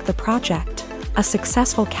or break the project. A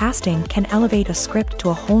successful casting can elevate a script to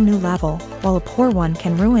a whole new level, while a poor one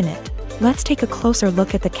can ruin it. Let's take a closer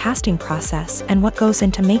look at the casting process and what goes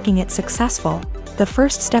into making it successful. The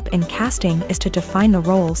first step in casting is to define the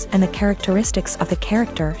roles and the characteristics of the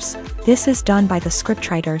characters. This is done by the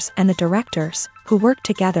scriptwriters and the directors, who work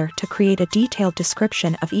together to create a detailed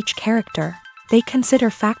description of each character. They consider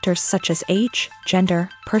factors such as age, gender,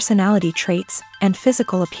 personality traits, and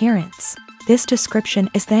physical appearance. This description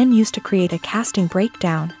is then used to create a casting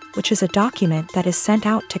breakdown, which is a document that is sent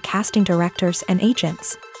out to casting directors and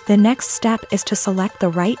agents. The next step is to select the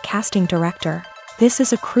right casting director. This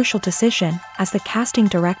is a crucial decision, as the casting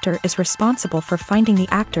director is responsible for finding the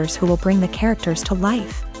actors who will bring the characters to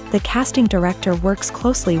life. The casting director works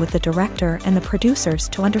closely with the director and the producers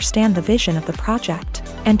to understand the vision of the project,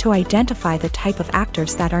 and to identify the type of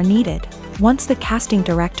actors that are needed. Once the casting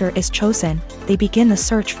director is chosen, they begin the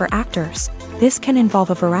search for actors. This can involve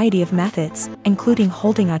a variety of methods, including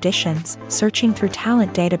holding auditions, searching through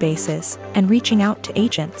talent databases, and reaching out to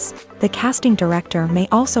agents. The casting director may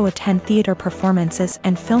also attend theater performances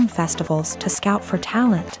and film festivals to scout for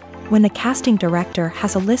talent. When the casting director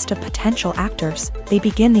has a list of potential actors, they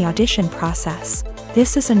begin the audition process.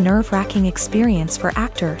 This is a nerve-wracking experience for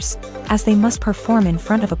actors, as they must perform in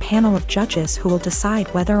front of a panel of judges who will decide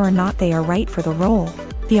whether or not they are right for the role.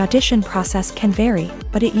 The audition process can vary,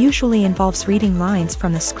 but it usually involves reading lines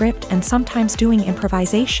from the script and sometimes doing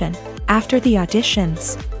improvisation. After the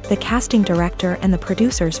auditions, the casting director and the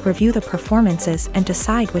producers review the performances and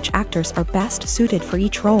decide which actors are best suited for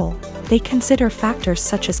each role. They consider factors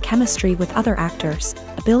such as chemistry with other actors,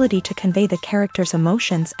 ability to convey the character's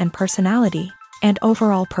emotions and personality, and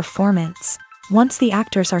overall performance. Once the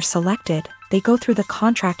actors are selected, they go through the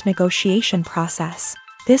contract negotiation process.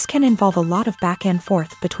 This can involve a lot of back and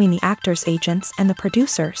forth between the actors' agents and the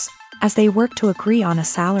producers, as they work to agree on a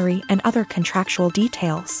salary and other contractual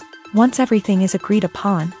details. Once everything is agreed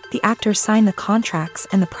upon, the actors sign the contracts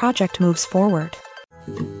and the project moves forward.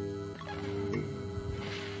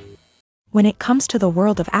 When it comes to the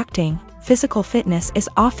world of acting, physical fitness is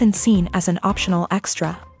often seen as an optional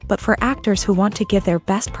extra. But for actors who want to give their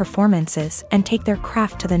best performances and take their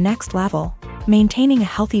craft to the next level, maintaining a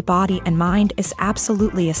healthy body and mind is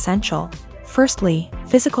absolutely essential. Firstly,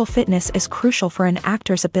 physical fitness is crucial for an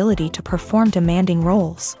actor's ability to perform demanding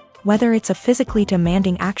roles. Whether it's a physically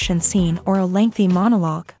demanding action scene or a lengthy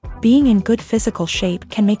monologue, being in good physical shape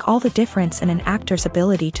can make all the difference in an actor's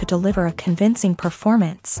ability to deliver a convincing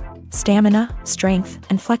performance. Stamina, strength,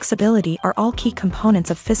 and flexibility are all key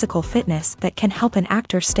components of physical fitness that can help an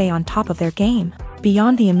actor stay on top of their game.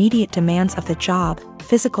 Beyond the immediate demands of the job,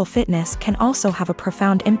 physical fitness can also have a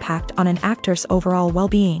profound impact on an actor's overall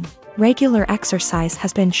well-being. Regular exercise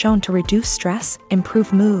has been shown to reduce stress,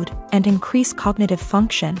 improve mood, and increase cognitive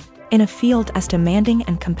function. In a field as demanding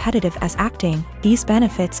and competitive as acting, these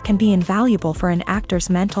benefits can be invaluable for an actor's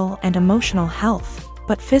mental and emotional health.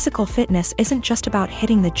 But physical fitness isn't just about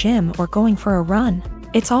hitting the gym or going for a run.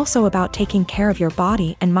 It's also about taking care of your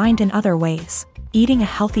body and mind in other ways. Eating a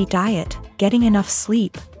healthy diet, getting enough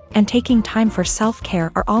sleep, and taking time for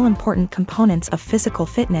self-care are all important components of physical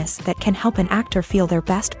fitness that can help an actor feel their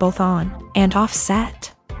best both on and off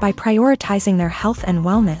set. By prioritizing their health and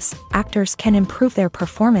wellness, actors can improve their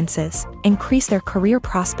performances, increase their career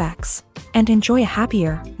prospects, and enjoy a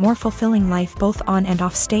happier, more fulfilling life both on and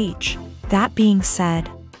off stage. That being said,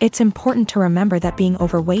 it's important to remember that being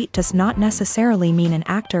overweight does not necessarily mean an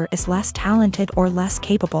actor is less talented or less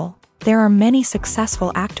capable. There are many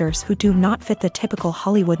successful actors who do not fit the typical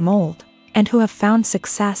Hollywood mold, and who have found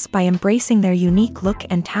success by embracing their unique look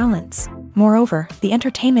and talents. Moreover, the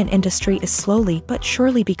entertainment industry is slowly but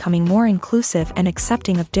surely becoming more inclusive and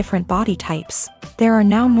accepting of different body types. There are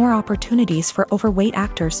now more opportunities for overweight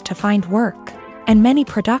actors to find work, and many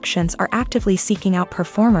productions are actively seeking out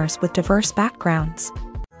performers with diverse backgrounds.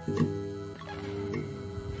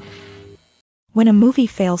 When a movie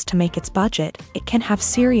fails to make its budget, it can have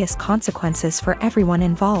serious consequences for everyone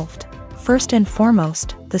involved. First and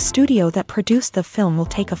foremost, the studio that produced the film will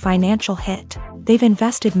take a financial hit. They've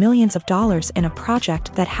invested millions of dollars in a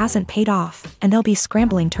project that hasn't paid off, and they'll be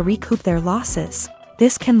scrambling to recoup their losses.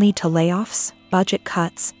 This can lead to layoffs, budget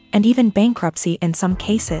cuts, and even bankruptcy in some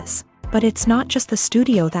cases. But it's not just the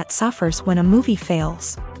studio that suffers when a movie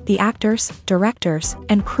fails. The actors, directors,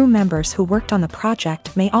 and crew members who worked on the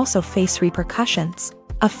project may also face repercussions.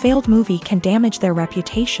 A failed movie can damage their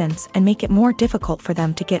reputations and make it more difficult for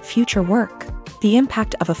them to get future work. The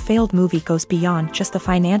impact of a failed movie goes beyond just the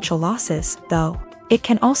financial losses, though. It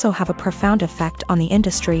can also have a profound effect on the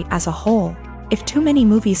industry as a whole. If too many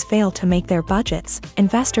movies fail to make their budgets,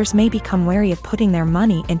 investors may become wary of putting their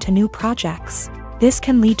money into new projects. This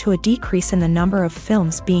can lead to a decrease in the number of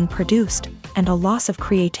films being produced, and a loss of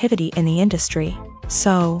creativity in the industry.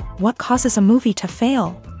 So, what causes a movie to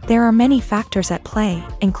fail? There are many factors at play,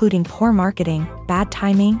 including poor marketing, bad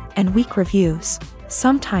timing, and weak reviews.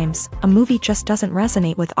 Sometimes, a movie just doesn't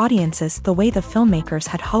resonate with audiences the way the filmmakers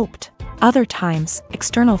had hoped. Other times,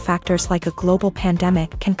 external factors like a global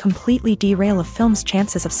pandemic can completely derail a film's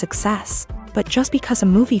chances of success. But just because a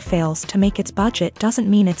movie fails to make its budget doesn't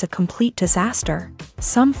mean it's a complete disaster.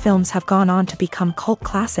 Some films have gone on to become cult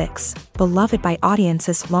classics, beloved by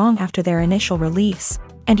audiences long after their initial release.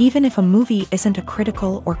 And even if a movie isn't a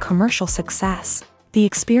critical or commercial success, the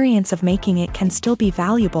experience of making it can still be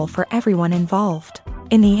valuable for everyone involved.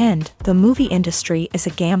 In the end, the movie industry is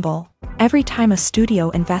a gamble. Every time a studio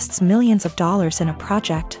invests millions of dollars in a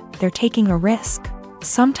project, they're taking a risk.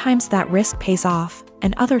 Sometimes that risk pays off,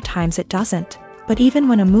 and other times it doesn't. But even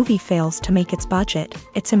when a movie fails to make its budget,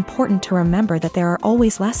 it's important to remember that there are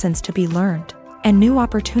always lessons to be learned, and new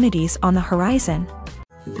opportunities on the horizon.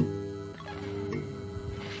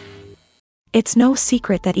 It's no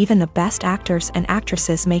secret that even the best actors and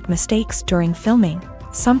actresses make mistakes during filming.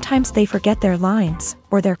 Sometimes they forget their lines,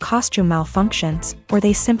 or their costume malfunctions, or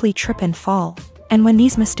they simply trip and fall. And when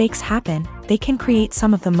these mistakes happen, they can create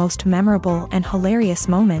some of the most memorable and hilarious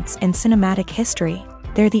moments in cinematic history.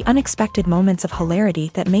 They're the unexpected moments of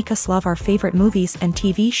hilarity that make us love our favorite movies and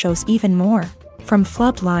TV shows even more. From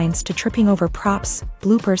flubbed lines to tripping over props,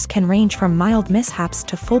 bloopers can range from mild mishaps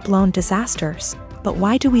to full-blown disasters. But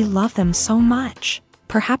why do we love them so much?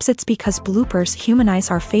 Perhaps it's because bloopers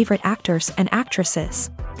humanize our favorite actors and actresses.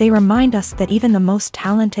 They remind us that even the most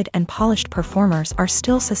talented and polished performers are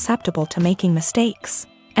still susceptible to making mistakes.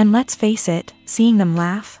 And let's face it, seeing them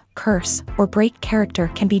laugh, curse, or break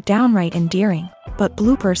character can be downright endearing. But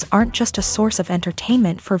bloopers aren't just a source of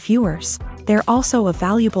entertainment for viewers. They're also a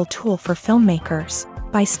valuable tool for filmmakers.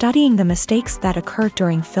 By studying the mistakes that occur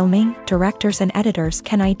during filming, directors and editors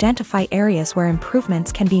can identify areas where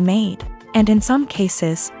improvements can be made. And in some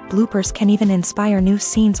cases, bloopers can even inspire new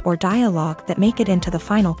scenes or dialogue that make it into the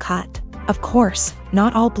final cut. Of course,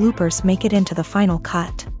 not all bloopers make it into the final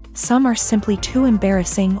cut. Some are simply too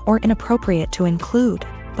embarrassing or inappropriate to include.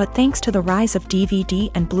 But thanks to the rise of DVD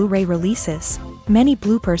and Blu-ray releases, many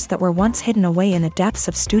bloopers that were once hidden away in the depths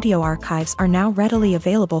of studio archives are now readily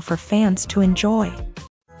available for fans to enjoy.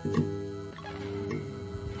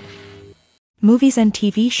 Movies and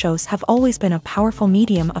TV shows have always been a powerful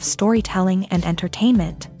medium of storytelling and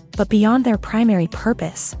entertainment, but beyond their primary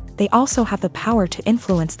purpose, they also have the power to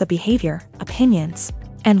influence the behavior, opinions,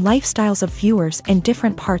 and lifestyles of viewers in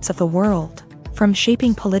different parts of the world. From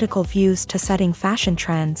shaping political views to setting fashion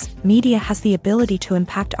trends, media has the ability to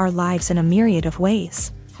impact our lives in a myriad of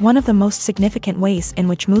ways. One of the most significant ways in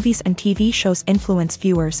which movies and TV shows influence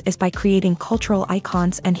viewers is by creating cultural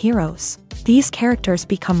icons and heroes. These characters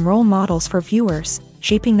become role models for viewers,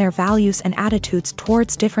 shaping their values and attitudes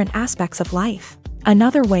towards different aspects of life.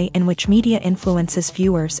 Another way in which media influences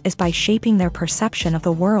viewers is by shaping their perception of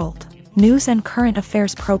the world. News and current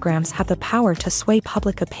affairs programs have the power to sway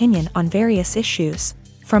public opinion on various issues,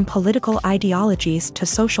 from political ideologies to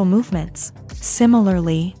social movements.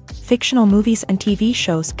 Similarly, fictional movies and TV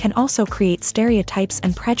shows can also create stereotypes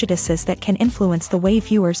and prejudices that can influence the way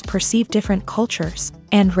viewers perceive different cultures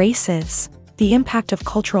and races. The impact of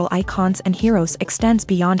cultural icons and heroes extends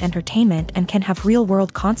beyond entertainment and can have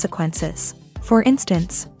real-world consequences. For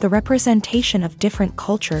instance, the representation of different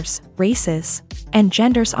cultures, races, and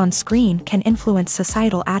genders on screen can influence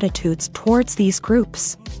societal attitudes towards these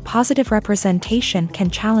groups. Positive representation can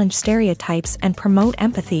challenge stereotypes and promote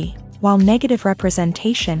empathy, while negative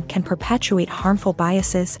representation can perpetuate harmful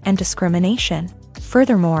biases and discrimination.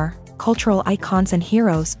 Furthermore, cultural icons and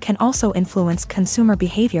heroes can also influence consumer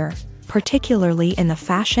behavior, particularly in the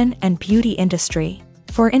fashion and beauty industry.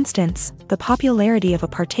 For instance, the popularity of a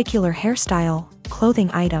particular hairstyle, clothing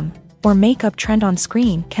item, or makeup trend on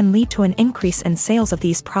screen can lead to an increase in sales of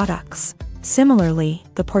these products. Similarly,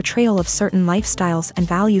 the portrayal of certain lifestyles and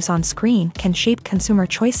values on screen can shape consumer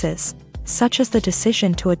choices, such as the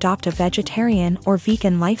decision to adopt a vegetarian or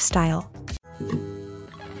vegan lifestyle.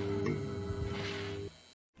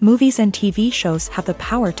 Movies and TV shows have the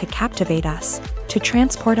power to captivate us, to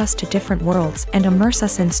transport us to different worlds and immerse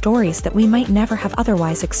us in stories that we might never have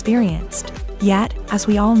otherwise experienced. Yet, as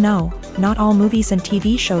we all know, not all movies and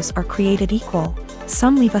TV shows are created equal.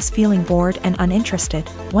 Some leave us feeling bored and uninterested,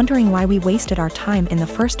 wondering why we wasted our time in the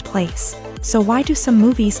first place. So why do some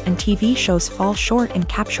movies and TV shows fall short in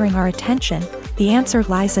capturing our attention? The answer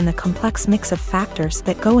lies in the complex mix of factors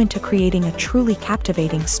that go into creating a truly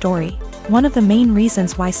captivating story. One of the main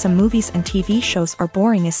reasons why some movies and TV shows are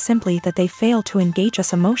boring is simply that they fail to engage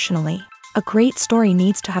us emotionally. A great story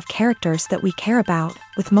needs to have characters that we care about,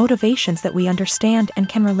 with motivations that we understand and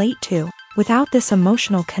can relate to. Without this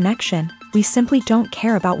emotional connection, we simply don't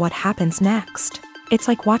care about what happens next. It's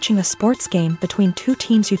like watching a sports game between two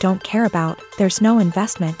teams you don't care about. There's no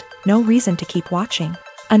investment, no reason to keep watching.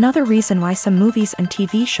 Another reason why some movies and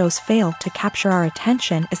TV shows fail to capture our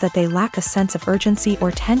attention is that they lack a sense of urgency or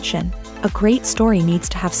tension. A great story needs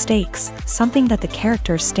to have stakes, something that the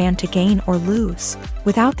characters stand to gain or lose.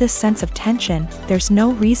 Without this sense of tension, there's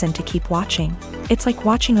no reason to keep watching. It's like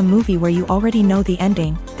watching a movie where you already know the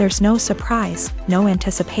ending, there's no surprise, no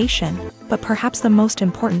anticipation. But perhaps the most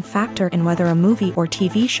important factor in whether a movie or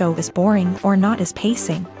TV show is boring or not is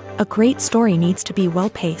pacing. A great story needs to be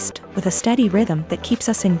well-paced, with a steady rhythm that keeps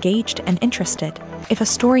us engaged and interested. If a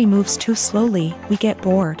story moves too slowly, we get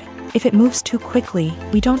bored. If it moves too quickly,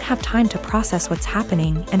 we don't have time to process what's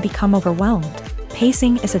happening and become overwhelmed.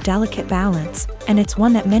 Pacing is a delicate balance, and it's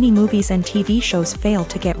one that many movies and TV shows fail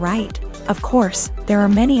to get right. Of course, there are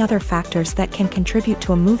many other factors that can contribute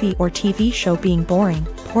to a movie or TV show being boring: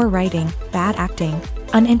 poor writing, bad acting,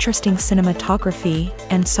 uninteresting cinematography,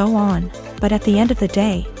 and so on. But at the end of the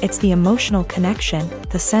day, it's the emotional connection,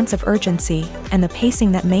 the sense of urgency, and the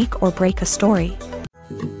pacing that make or break a story.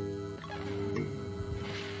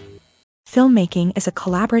 Filmmaking is a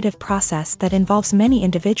collaborative process that involves many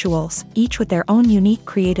individuals, each with their own unique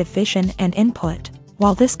creative vision and input.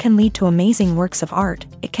 While this can lead to amazing works of art,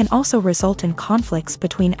 it can also result in conflicts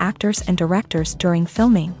between actors and directors during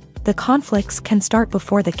filming. The conflicts can start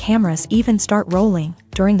before the cameras even start rolling,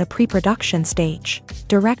 during the pre-production stage.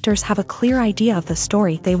 Directors have a clear idea of the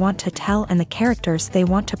story they want to tell and the characters they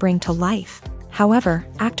want to bring to life. However,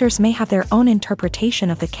 actors may have their own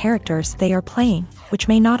interpretation of the characters they are playing, which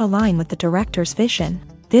may not align with the director's vision.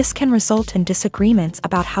 This can result in disagreements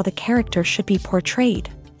about how the characters should be portrayed,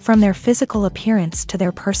 from their physical appearance to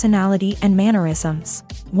their personality and mannerisms.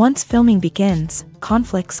 Once filming begins,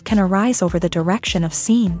 conflicts can arise over the direction of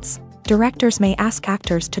scenes. Directors may ask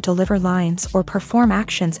actors to deliver lines or perform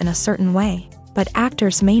actions in a certain way, but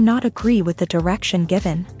actors may not agree with the direction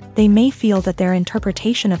given. They may feel that their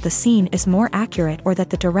interpretation of the scene is more accurate or that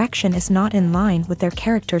the direction is not in line with their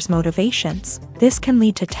character's motivations. This can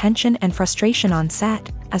lead to tension and frustration on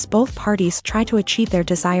set, as both parties try to achieve their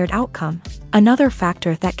desired outcome. Another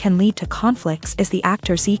factor that can lead to conflicts is the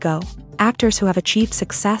actor's ego. Actors who have achieved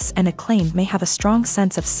success and acclaim may have a strong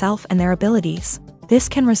sense of self and their abilities. This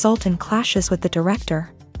can result in clashes with the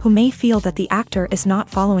director, who may feel that the actor is not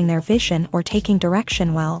following their vision or taking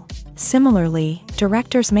direction well. Similarly,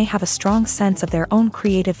 directors may have a strong sense of their own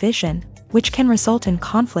creative vision, which can result in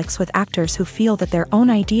conflicts with actors who feel that their own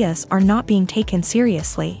ideas are not being taken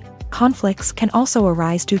seriously. Conflicts can also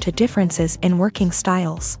arise due to differences in working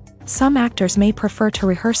styles. Some actors may prefer to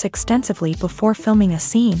rehearse extensively before filming a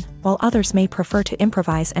scene, while others may prefer to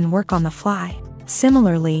improvise and work on the fly.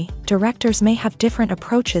 Similarly, directors may have different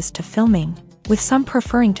approaches to filming, with some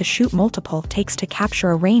preferring to shoot multiple takes to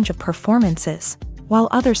capture a range of performances, while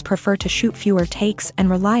others prefer to shoot fewer takes and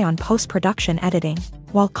rely on post-production editing.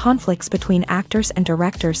 While conflicts between actors and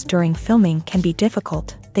directors during filming can be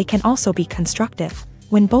difficult, they can also be constructive.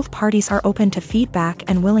 When both parties are open to feedback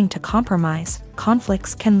and willing to compromise,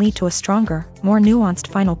 conflicts can lead to a stronger, more nuanced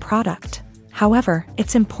final product. However,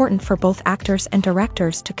 it's important for both actors and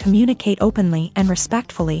directors to communicate openly and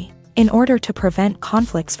respectfully, in order to prevent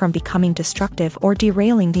conflicts from becoming destructive or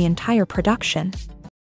derailing the entire production.